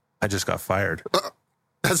shit, I just got fired."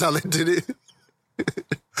 That's how they did it.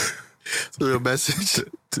 It's a real message.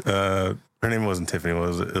 Her name wasn't Tiffany. It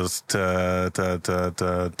was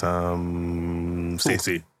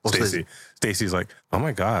Stacy. Stacy. Stacy's like, "Oh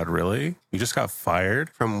my God, really? You just got fired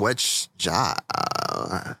From which job?"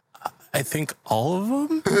 I think all of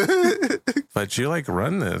them. But you like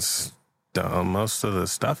run this most of the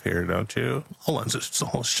stuff here, don't you? Hold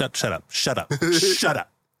on, shut up.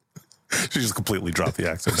 She just completely dropped the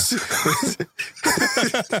accent.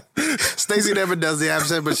 Stacy never does the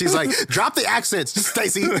accent, but she's like, "Drop the accents,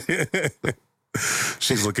 Stacy."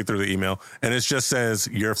 She's looking through the email, and it just says,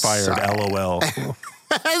 "You're fired, Sorry. LOL."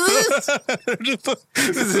 This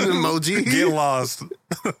is an emoji. Get lost.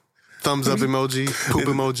 Thumbs up emoji. Poop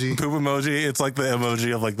emoji. Poop emoji. It's like the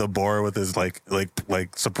emoji of like the boar with his like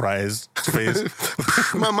surprised face.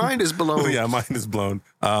 My mind is blown. Yeah, mine is blown.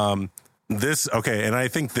 Okay, and I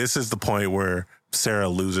think this is the point where Sarah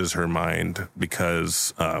loses her mind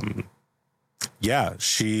because,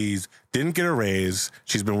 she didn't get a raise.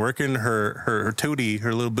 She's been working her tootie,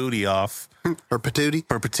 her little booty off. Her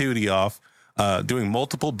patootie off, doing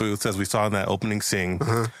multiple booths, as we saw in that opening scene.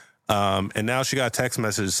 Uh-huh. And now she got a text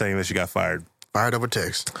message saying that she got fired. Fired over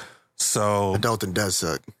text. So Adulting does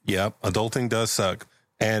suck. Yep, adulting does suck.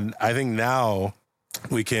 And I think now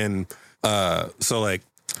we can, like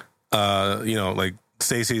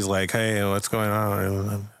Stacy's like, "Hey, what's going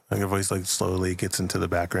on?" Like her voice like slowly gets into the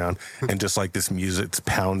background, and just like this music's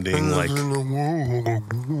pounding, like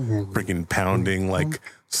freaking pounding, like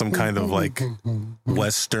some kind of like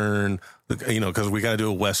Western, you know, because we got to do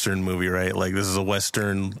a Western movie, right? Like this is a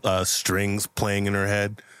Western strings playing in her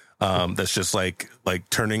head. That's just like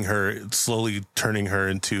slowly turning her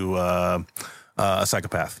into a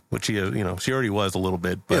psychopath, which she already was a little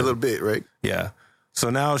bit, but a little bit, right? Yeah. So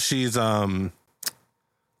now she's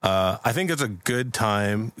I think it's a good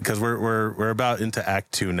time because we're about into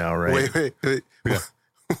Act 2 now, right? Wait. Yeah.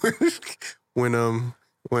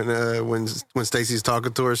 When Stacy's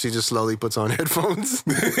talking to her, she just slowly puts on headphones.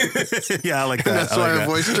 Yeah, I like that. That's why her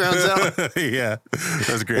voice drowns out. Yeah,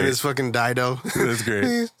 that's great. And it's fucking Dido. That's great.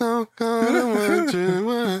 He's so gonna want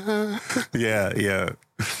you. Yeah.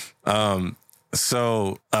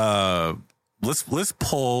 So let's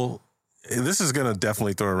pull. This is gonna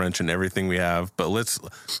definitely throw a wrench in everything we have, but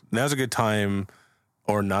now's a good time,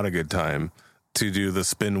 or not a good time, to do the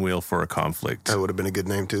spin wheel for a conflict. That would have been a good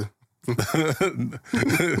name too.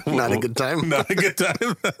 Not a good time. Not a good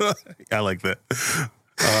time. I like that.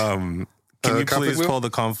 Can you please pull the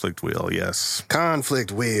conflict wheel? Yes.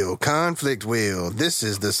 Conflict wheel. This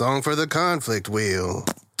is the song for the conflict wheel.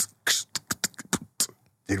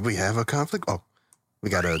 Did we have a conflict? Oh, we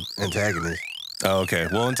got an antagonist. Oh, okay.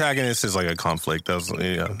 Well, antagonist is like a conflict. That was,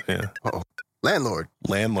 yeah. Uh-oh. Landlord.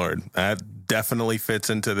 That definitely fits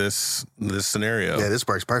into this scenario. Yeah, this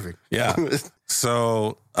works perfect. Yeah.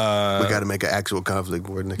 So we got to make an actual conflict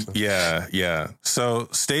board next time. Yeah. So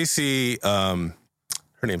Stacy, her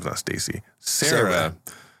name's not Stacy. Sarah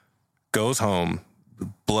goes home,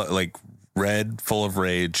 like red, full of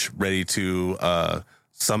rage, ready to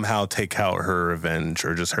somehow take out her revenge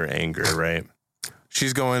or just her anger, right?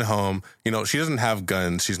 She's going home. You know, she doesn't have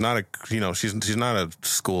guns. She's not she's not a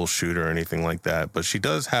school shooter or anything like that, but she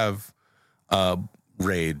does have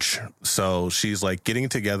rage. So she's like getting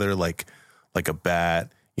together like a bat.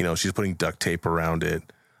 You know, she's putting duct tape around it.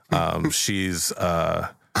 She's I'm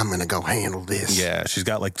gonna go handle this. Yeah, she's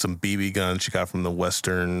got like some BB guns she got from the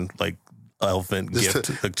Western like elephant gift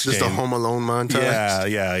exchange. Just a Home Alone montage.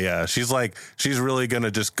 Yeah. She's really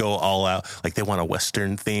gonna just go all out. Like they want a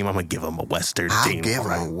Western theme. I'm gonna give them a Western theme. I'll give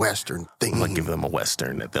them a Western theme. I'm gonna give them a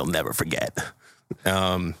Western that they'll never forget.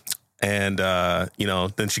 Then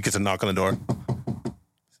she gets a knock on the door.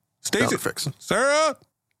 Stacey, Sarah,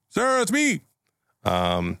 it's me.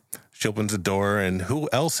 She opens the door, and who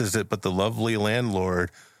else is it but the lovely landlord,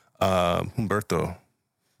 Humberto?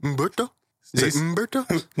 Umberto? Is it Umberto?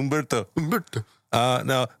 Humberto.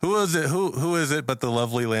 No, who is it? Who is it but the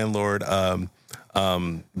lovely landlord,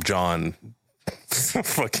 John?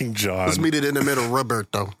 Fucking John. Let's meet it in the middle,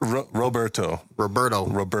 Roberto.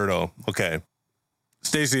 Roberto. Okay.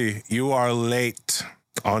 Stacey, you are late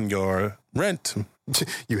on your rent.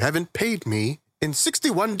 You haven't paid me in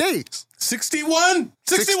 61 days. 61?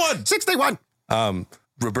 61.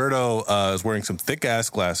 Roberto is wearing some thick ass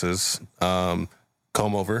glasses. Comb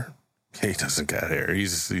over. He doesn't got hair.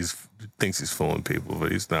 He's thinks he's fooling people,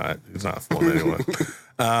 but he's not. He's not fooling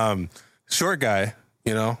anyone. Short guy,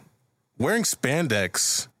 wearing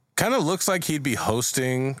spandex. Kind of looks like he'd be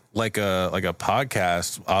hosting like a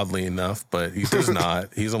podcast, oddly enough, but he does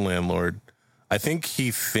not. He's a landlord. I think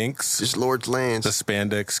he thinks This Lord's lands. the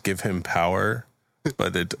spandex give him power,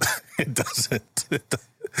 but it doesn't.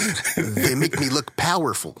 They make me look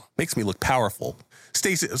powerful. Makes me look powerful.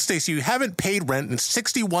 Stacey, you haven't paid rent in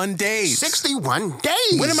 61 days. 61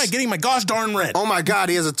 days? When am I getting my gosh darn rent? Oh my God,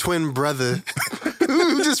 he has a twin brother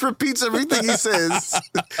who just repeats everything he says.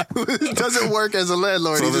 It doesn't work as a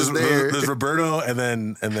landlord. So He's just there. there's Roberto and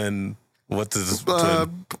then what's his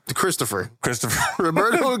Christopher. Christopher.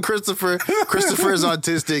 Roberto and Christopher. Christopher is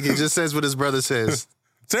autistic. He just says what his brother says.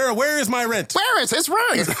 Sarah, where is my rent? Where is his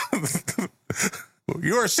rent?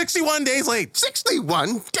 You are 61 days late.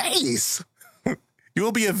 61 days. You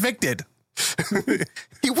will be evicted.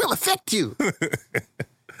 He will affect you.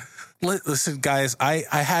 Listen, guys, I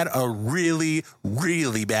had a really,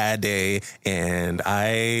 really bad day, and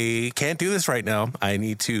I can't do this right now. I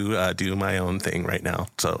need to do my own thing right now.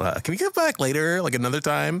 So can we get back later, like another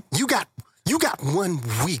time? You got 1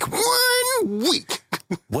 week. 1 week.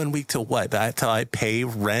 1 week till what? Till I pay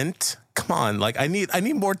rent? Come on, like I need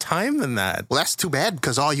more time than that. Well, that's too bad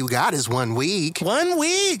because all you got is 1 week. 1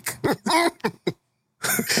 week.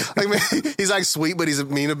 Like, man, he's like sweet, but he's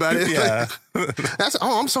mean about it. Yeah. Like,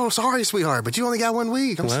 I'm so sorry, sweetheart, but you only got 1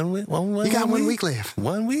 week. 1 week. You got 1 week left.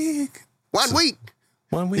 1 week. 1 week.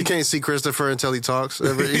 1 week. You can't see Christopher until he talks. He's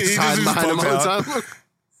He hiding just behind him all the pokes time.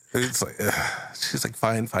 It's like she's like,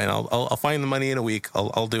 fine. I'll find the money in a week.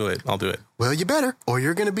 I'll do it. Well, you better, or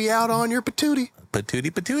you're going to be out on your patootie.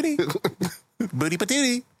 Patootie. Booty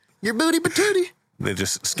patootie. Your booty patootie. They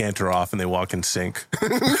just scanter off and they walk in sync.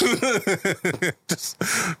 Just,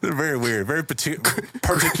 they're very weird, very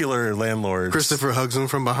particular landlords. Christopher hugs him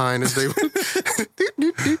from behind as they.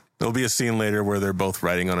 There'll be a scene later where they're both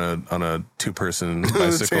riding on a 2-person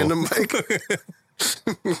bicycle. Tandem bike.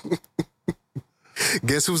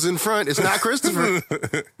 Guess who's in front? It's not Christopher.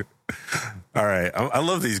 All right, I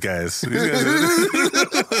love these guys. These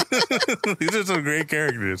are some great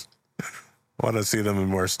characters. I want to see them in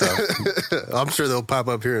more stuff. I'm sure they'll pop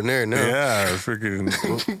up here and there now. Yeah, freaking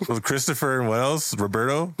with Christopher and what else?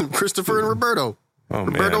 Roberto? Christopher and Roberto. Oh,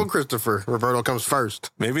 Roberto man. and Christopher. Roberto comes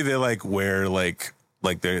first. Maybe they wear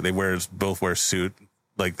they both wear suit.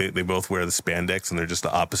 Like they both wear the spandex and they're just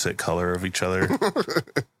the opposite color of each other.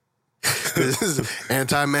 This is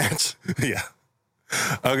anti-match. Yeah.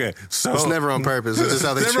 Okay, so It's never on purpose. It's just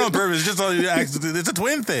how they never on treat- purpose. It's just it's a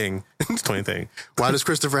twin thing. It's a twin thing. Why does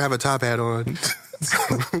Christopher have a top hat on?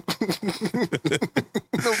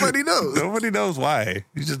 Nobody knows. Nobody knows why.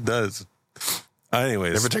 He just does.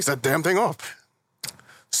 Anyways, Never takes that damn thing off.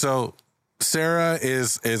 so Sarah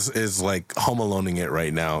is like home aloneing it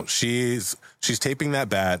right now. She's taping that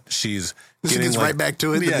bat. She's She getting gets right back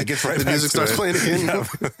to it. Yeah, gets right the back music to starts it. playing again.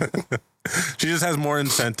 Yeah. She just has more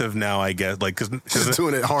incentive now, I guess. Like, She's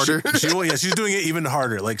doing it harder. She's doing it even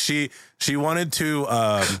harder. Like she wanted to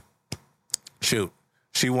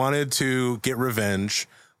she wanted to get revenge,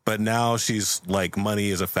 but now she's like money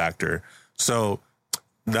is a factor. So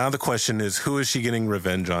now the question is, who is she getting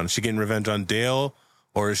revenge on? Is she getting revenge on Dale,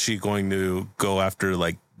 or is she going to go after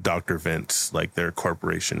like Dr. Vince, like their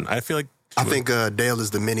corporation? I feel like I think Dale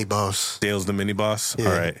is the mini boss. Dale's the mini boss. Yeah.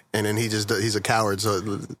 All right. And then he's a coward.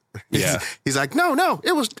 So Yeah. he's like, no,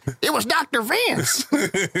 it was Dr. Vance.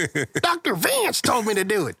 Dr. Vance told me to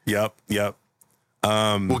do it. Yep.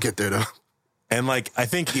 We'll get there though. And like, I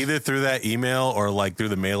think either through that email or like through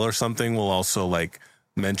the mail or something, we'll also like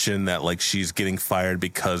mention that like she's getting fired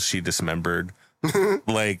because she dismembered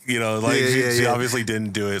Like, you know, like she obviously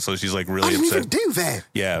didn't do it, so she's like really upset. I didn't even do that.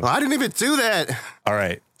 Yeah. Well, I didn't even do that. All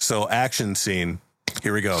right. So action scene.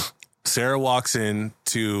 Here we go. Sarah walks in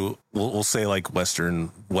to, we'll say like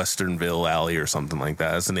Westernville Alley or something like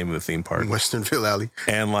that. That's the name of the theme park. Westernville Alley.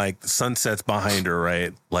 And like the sunset's behind her,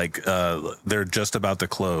 right? Like they're just about to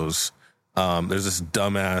close. There's this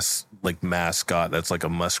dumbass like mascot that's like a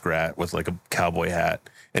muskrat with like a cowboy hat.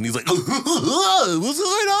 And he's like, what's going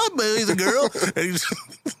on, man? He's a girl. And he's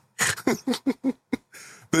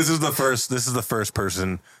This is the first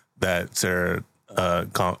person that Sarah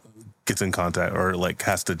gets in contact or like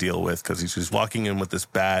has to deal with, because she's walking in with this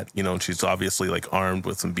bat, you know, and she's obviously like armed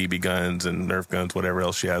with some BB guns and Nerf guns, whatever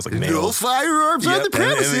else she has, like nails. No firearms on the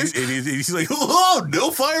premises. And he's like, oh, no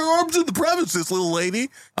firearms in the premises, little lady.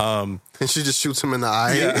 And she just shoots him in the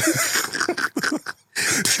eye. Yeah.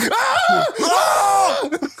 My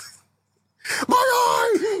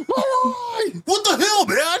eye! My eye! What the hell,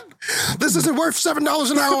 man? This isn't worth $7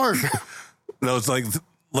 an hour. No, it's like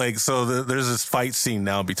so there's this fight scene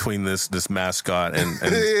now between this mascot and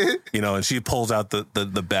you know, and she pulls out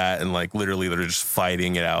the bat and like literally they're just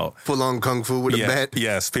fighting it out. Full on kung fu with a bat.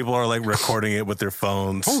 Yes, people are like recording it with their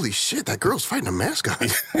phones. Holy shit, that girl's fighting a mascot.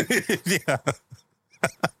 Yeah.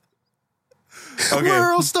 Okay.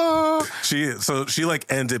 World star. She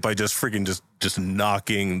like ends it by just freaking just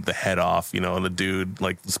knocking the head off, you know, and the dude,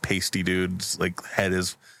 like this pasty dude's like head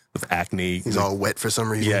is with acne. He's all wet for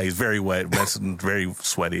some reason. Yeah, he's very wet, very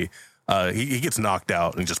sweaty. He gets knocked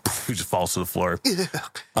out and he just falls to the floor. Yeah.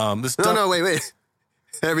 No, wait.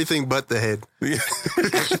 Everything but the head.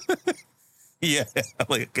 Yeah.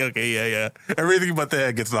 Like, okay, yeah. Everything but the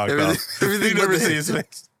head gets knocked out. Everything you but never the see head. his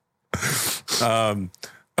face.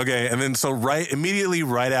 Okay, and then so immediately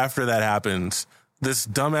right after that happens, this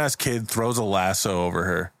dumbass kid throws a lasso over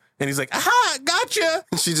her. And he's like, aha, gotcha.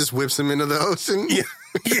 And she just whips him into the ocean.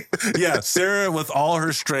 Yeah. Sarah, with all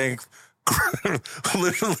her strength,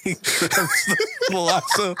 literally grabs the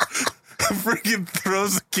lasso, freaking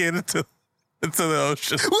throws the kid into the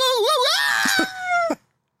ocean. Woo, woo, woo!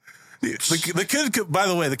 The kid could, by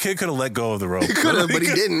the way, the kid could have let go of the rope. He could have, but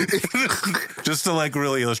he didn't. Just to like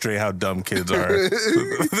really illustrate how dumb kids are.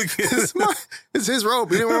 The kid, it's his rope.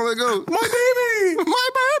 He didn't want to let go. My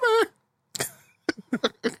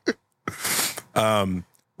baby.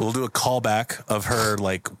 We'll do a callback of her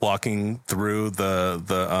like walking through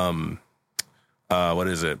the what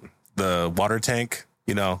is it? The water tank.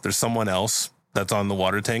 You know, there's someone else that's on the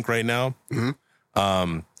water tank right now.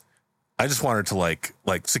 Mm-hmm. I just want her to like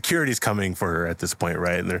security's coming for her at this point,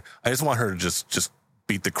 right? And I just want her to just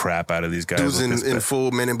beat the crap out of these guys. Dudes in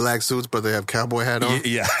full Men in Black suits, but they have cowboy hat on.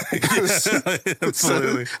 Yeah.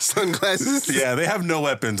 Absolutely. Sunglasses. Yeah, they have no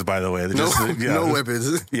weapons, by the way. No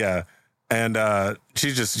weapons. Yeah. And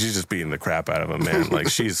she's just beating the crap out of him, man. Like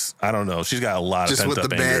I don't know. She's got a lot of pent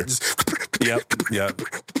up anger. Yep.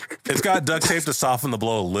 It's got duct tape to soften the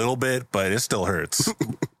blow a little bit, but it still hurts.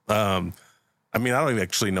 I mean, I don't even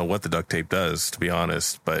actually know what the duct tape does, to be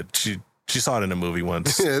honest, but she saw it in a movie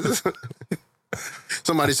once.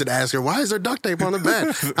 Somebody should ask her, why is there duct tape on the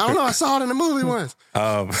bat? I don't know. I saw it in a movie once.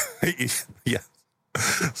 Yeah.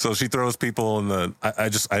 So she throws people in the. I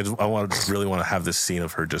really want to have this scene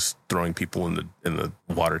of her just throwing people in the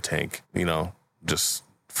water tank. You know, just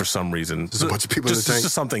for some reason, there's a bunch of people in the tank.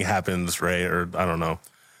 Just something happens, right? Or I don't know.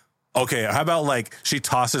 Okay, how about like she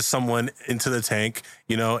tosses someone into the tank,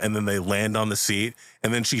 you know, and then they land on the seat,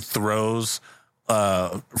 and then she throws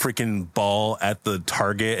a freaking ball at the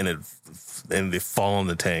target, and they fall in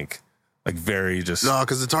the tank, like very just. No,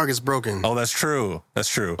 because the target's broken. Oh, that's true. Oh,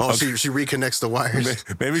 okay. She reconnects the wires.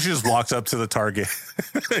 Maybe she just walks up to the target.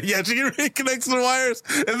 Yeah, she reconnects the wires,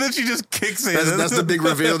 and then she just kicks it. That's the big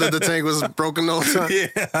reveal that the tank was broken the whole time.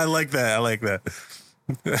 Yeah, I like that.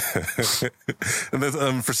 And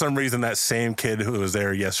then, for some reason, that same kid who was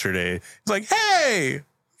there yesterday, he's like, "Hey!"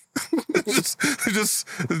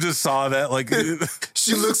 just saw that. Like,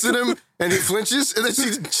 she looks at him and he flinches, and then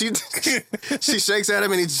she shakes at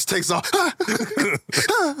him and he just takes off. He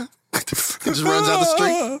just runs out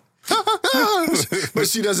the street. But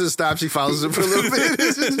she doesn't stop. She follows him for a little bit.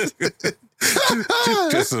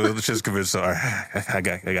 just convinced her. I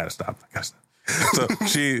gotta stop. So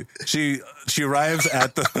she arrives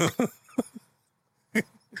at the.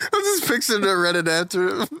 I'm just picturing her running after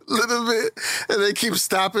him a little bit, and they keep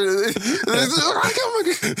stopping. And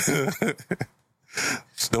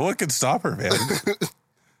no one can stop her, man.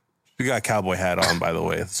 She got a cowboy hat on, by the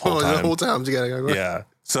way, this whole time. The whole time she got a cowboy. Yeah.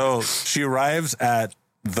 So she arrives at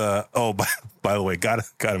the. Oh, by the way, gotta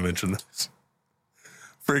mention this.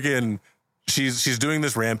 Freaking. she's doing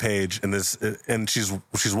this rampage and she's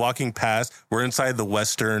walking past. We're inside the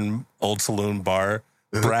Western Old Saloon bar.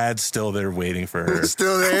 Brad's still there waiting for her.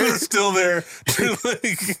 Still there? Still there.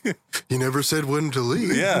 You never said when to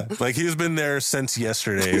leave. Yeah, like he's been there since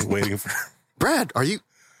yesterday waiting for her. Brad, are you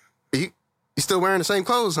still wearing the same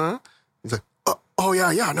clothes, huh? He's like, oh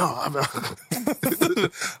yeah, no.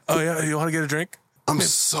 Oh yeah, you want to get a drink? I'm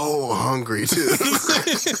so hungry too.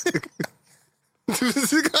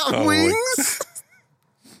 They got wings.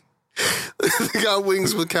 They got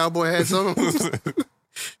wings with cowboy hats on them.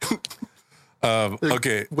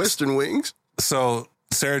 Okay, Western wings. so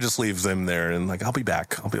Sarah just leaves them there and like, I'll be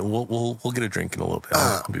back. We'll get a drink in a little bit.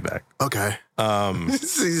 I'll be back. Okay.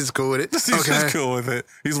 He's just cool with it. He's Okay. just cool with it.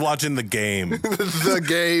 He's watching the game. The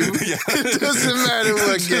game. Yeah. It doesn't matter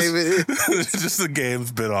what game it is. Just the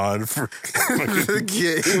game's been on for The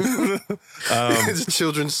game. It's a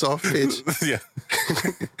children's soft pitch. yeah.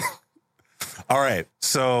 All right,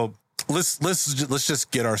 so let's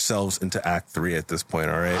just get ourselves into Act 3 at this point.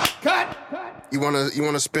 All right. You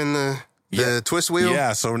wanna spin the twist wheel?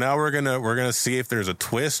 Yeah. So now we're gonna see if there's a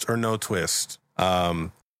twist or no twist. Boy,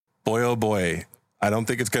 oh boy, I don't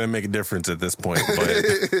think it's gonna make a difference at this point, but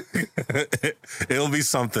it'll be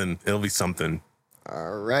something. It'll be something.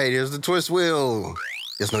 All right, here's the twist wheel.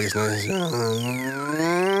 Yes, no, yes, no, yes,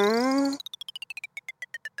 no.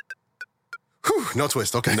 Whew, no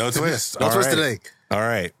twist. Okay. No twist. No All twist right. today. All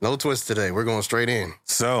right. No twist today. We're going straight in.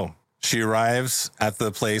 So she arrives at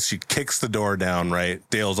the place. She kicks the door down, right?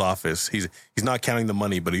 Dale's office. He's not counting the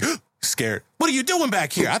money, but he's scared. What are you doing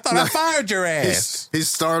back here? I thought I fired your ass. He's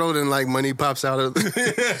startled and like money pops out of.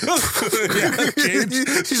 He's not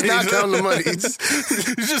Change. counting the money. He's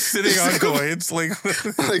just sitting on coins. Like,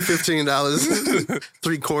 Like $15,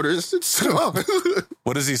 3 quarters.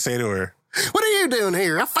 what does he say to her? What are you doing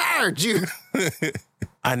here? I fired you.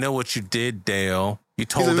 I know what you did, Dale. You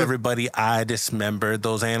told everybody I dismembered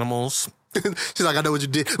those animals. She's like, I know what you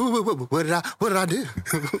did. What did I do?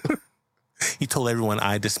 You told everyone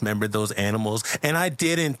I dismembered those animals, and I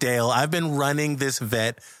didn't, Dale. I've been running this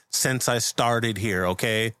vet since I started here,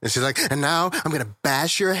 okay? And she's like, and now I'm going to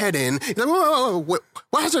bash your head in. He's like, whoa,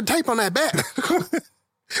 why is there tape on that bat?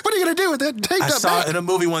 What are you going to do with that taped I up saw bat? it in a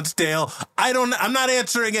movie once, Dale. I'm not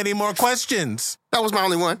answering any more questions. That was my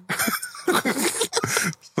only one.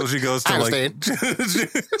 So she goes to I like... understand.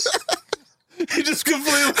 He just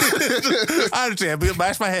completely... I understand.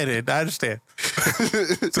 Bash my head in. I understand.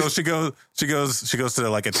 So she goes to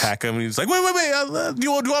like attack him. And he's like, wait. Do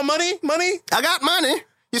you want money? Money? I got money.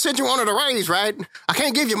 You said you wanted a raise, right? I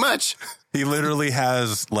can't give you much. He literally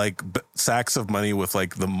has like sacks of money with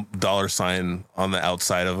like the dollar sign on the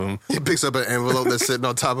outside of him. He picks up an envelope that's sitting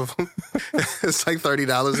on top of him. It's like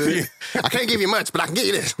 $30 in it. I can't give you much, but I can get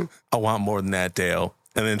you this. I want more than that, Dale.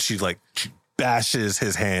 And then she bashes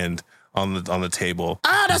his hand on the table.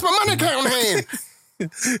 Ah, that's my money count hand.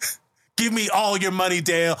 Give me all your money,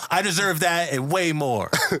 Dale. I deserve that and way more.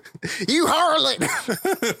 You harlot.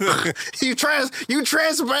 You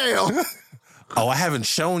transvail. Oh, I haven't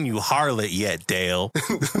shown you harlot yet, Dale.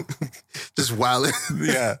 Just wilding.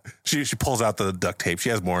 Yeah. She pulls out the duct tape. She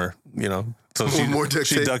has more, So More duct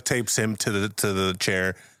she tape. duct tapes him to the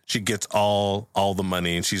chair. She gets all the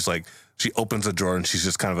money, and she's like, she opens a drawer and she's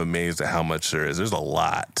just kind of amazed at how much there is. There's a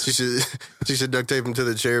lot. She should duct tape him to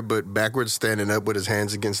the chair, but backwards, standing up with his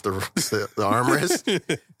hands against the armrest.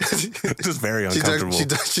 Just very uncomfortable.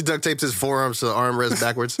 She duct tapes his forearms to the armrest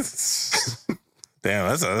backwards. Damn,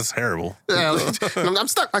 that's terrible. I'm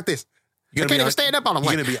stuck like this. I can't even stand up on a You're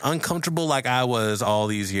way. gonna be uncomfortable like I was all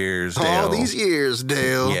these years, Dale. All these years,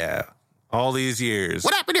 Dale. Yeah, all these years.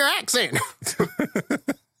 What happened to your accent?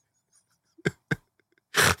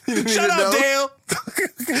 Shut up, Dale.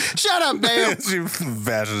 Shut up, Dale. She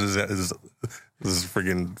bashes his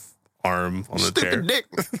freaking arm on the chair. Stupid dick.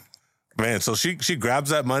 Man, so she grabs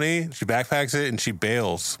that money, she backpacks it, and she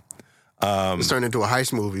bails. It's turned into a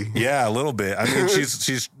heist movie. Yeah, a little bit. I mean,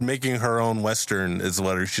 she's making her own Western is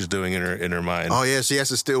what she's doing in her mind. Oh yeah, she has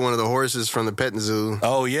to steal one of the horses from the petting zoo.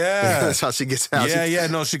 Oh yeah. That's how she gets out. Yeah.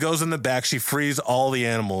 No, she goes in the back. She frees all the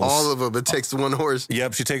animals. All of them. It takes the one horse.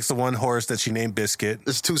 Yep, she takes the one horse that she named Biscuit.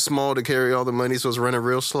 It's too small to carry all the money, so it's running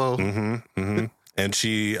real slow. And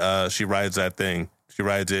she rides that thing. She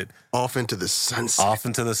rides it Off into the sunset. off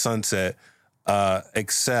into the sunset,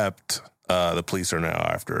 except the police are now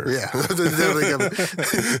after her. Yeah.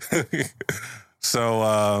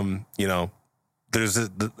 So, there's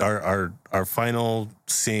our final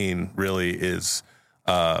scene really is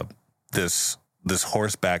this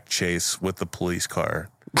horseback chase with the police car.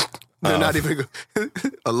 They're not even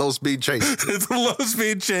a low speed chase. It's a low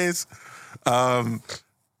speed chase.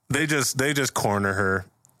 they just corner her,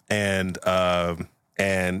 and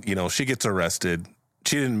she gets arrested.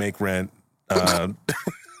 She didn't make rent.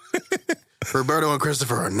 Roberto and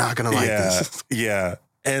Christopher are not gonna like this. Yeah.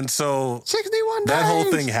 And so 61 days. that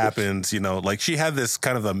whole thing happens, like she had this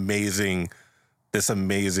kind of amazing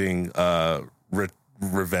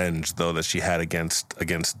revenge though that she had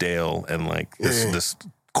against Dale and like this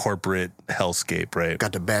corporate hellscape, right?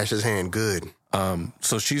 Got to bash his hand good.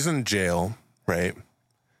 So she's in jail, right?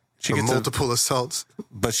 She For gets multiple assaults.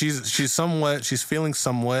 but she's feeling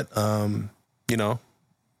somewhat,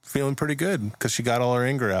 feeling pretty good because she got all her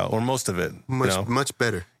anger out, or most of it. Much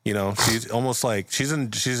better. She's almost like she's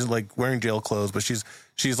like wearing jail clothes, but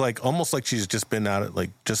she's like almost like she's just been out at like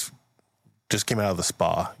just came out of the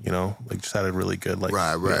spa, like just had a really good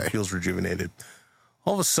right. Feels rejuvenated.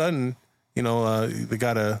 All of a sudden, they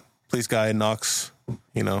got a police guy knocks,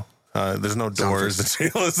 there's no doors.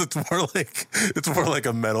 The jail is it's more like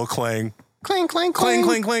a metal clang. Clang, clang, Clang,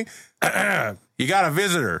 clang, clang. You got a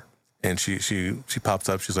visitor. And she pops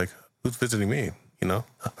up. She's like, who's visiting me? Or,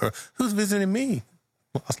 who's visiting me?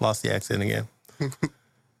 Lost the accent again.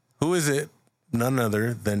 Who is it? None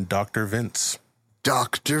other than Dr. Vince.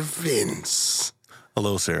 Dr. Vince.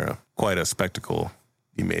 Hello, Sarah. Quite a spectacle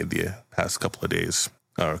you made the past couple of days,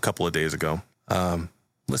 or a couple of days ago.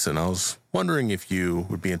 Listen, I was wondering if you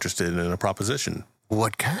would be interested in a proposition.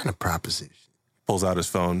 What kind of proposition? Pulls out his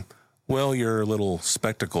phone. Well, your little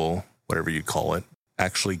spectacle, whatever you call it,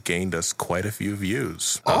 actually gained us quite a few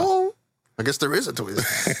views. I guess there is a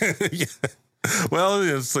twist. Yeah. Well,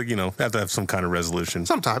 it's like, have to have some kind of resolution.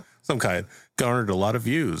 Some kind. Garnered a lot of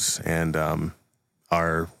views, and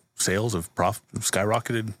our sales have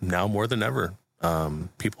skyrocketed now more than ever.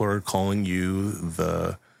 People are calling you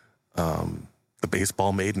the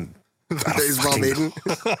baseball maiden. Baseball maiden?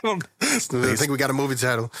 I think we got a movie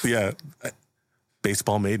title. Yeah.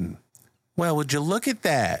 Baseball maiden. Well, would you look at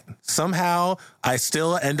that? Somehow I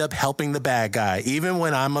still end up helping the bad guy, even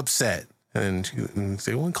when I'm upset. And you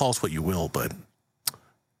say, well, call us what you will, but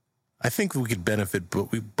I think we could benefit,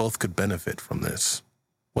 but we both could benefit from this.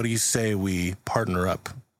 What do you say we partner up?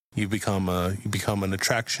 You become an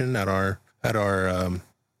attraction at our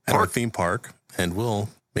theme park, and we'll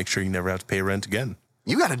make sure you never have to pay rent again.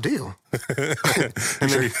 You got a deal.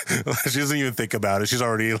 She doesn't even think about it. She's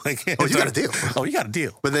already like, oh, you got a deal. Oh, you got a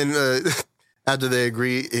deal. But then after they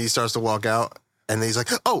agree, he starts to walk out, and then he's like,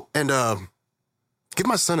 oh, and give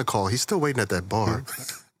my son a call. He's still waiting at that bar.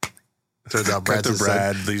 Turns out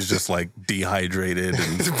he's just like dehydrated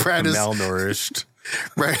and malnourished.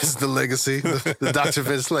 Brad is the legacy, the Dr.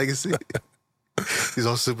 Vince legacy. He's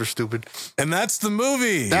all super stupid. And that's the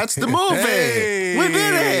movie. That's the movie. Hey. We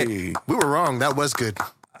did it. We were wrong. That was good.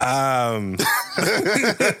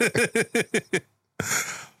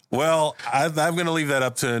 Well, I'm going to leave that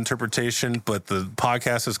up to interpretation, but the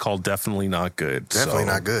podcast is called Definitely Not Good. Definitely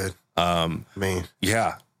not good. Man.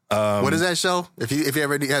 Yeah. What is that show? If you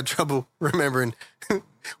ever had trouble remembering,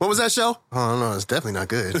 what was that show? Oh, I don't know. It's definitely not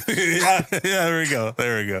good. yeah, there we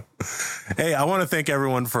go. Hey, I want to thank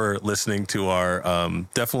everyone for listening to our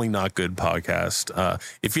Definitely Not Good podcast.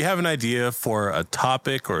 If you have an idea for a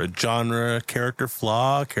topic or a genre, character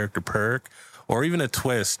flaw, character perk, or even a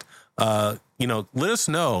twist, let us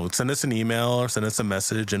know. Send us an email or send us a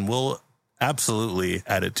message, and we'll absolutely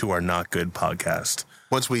add it to our Not Good podcast.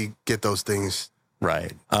 Once we get those things.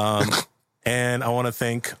 Right. And I want to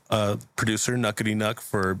thank producer Nuckety Nuck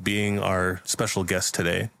for being our special guest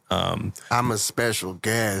today. I'm a special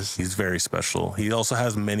guest. He's very special. He also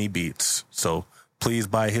has many beats, so please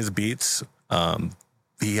buy his beats.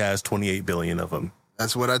 He has 28 billion of them.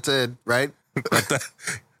 That's what I said, right?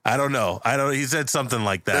 I don't know. He said something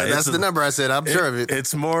like that. That's the number I said. I'm sure of it.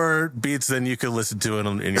 It's more beats than you could listen to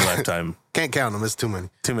in your lifetime. Can't count them. It's too many.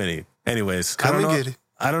 Too many. Anyways, get it.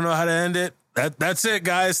 I don't know how to end it. That's it,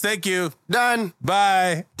 guys. Thank you. Done.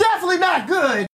 Bye. Definitely not good.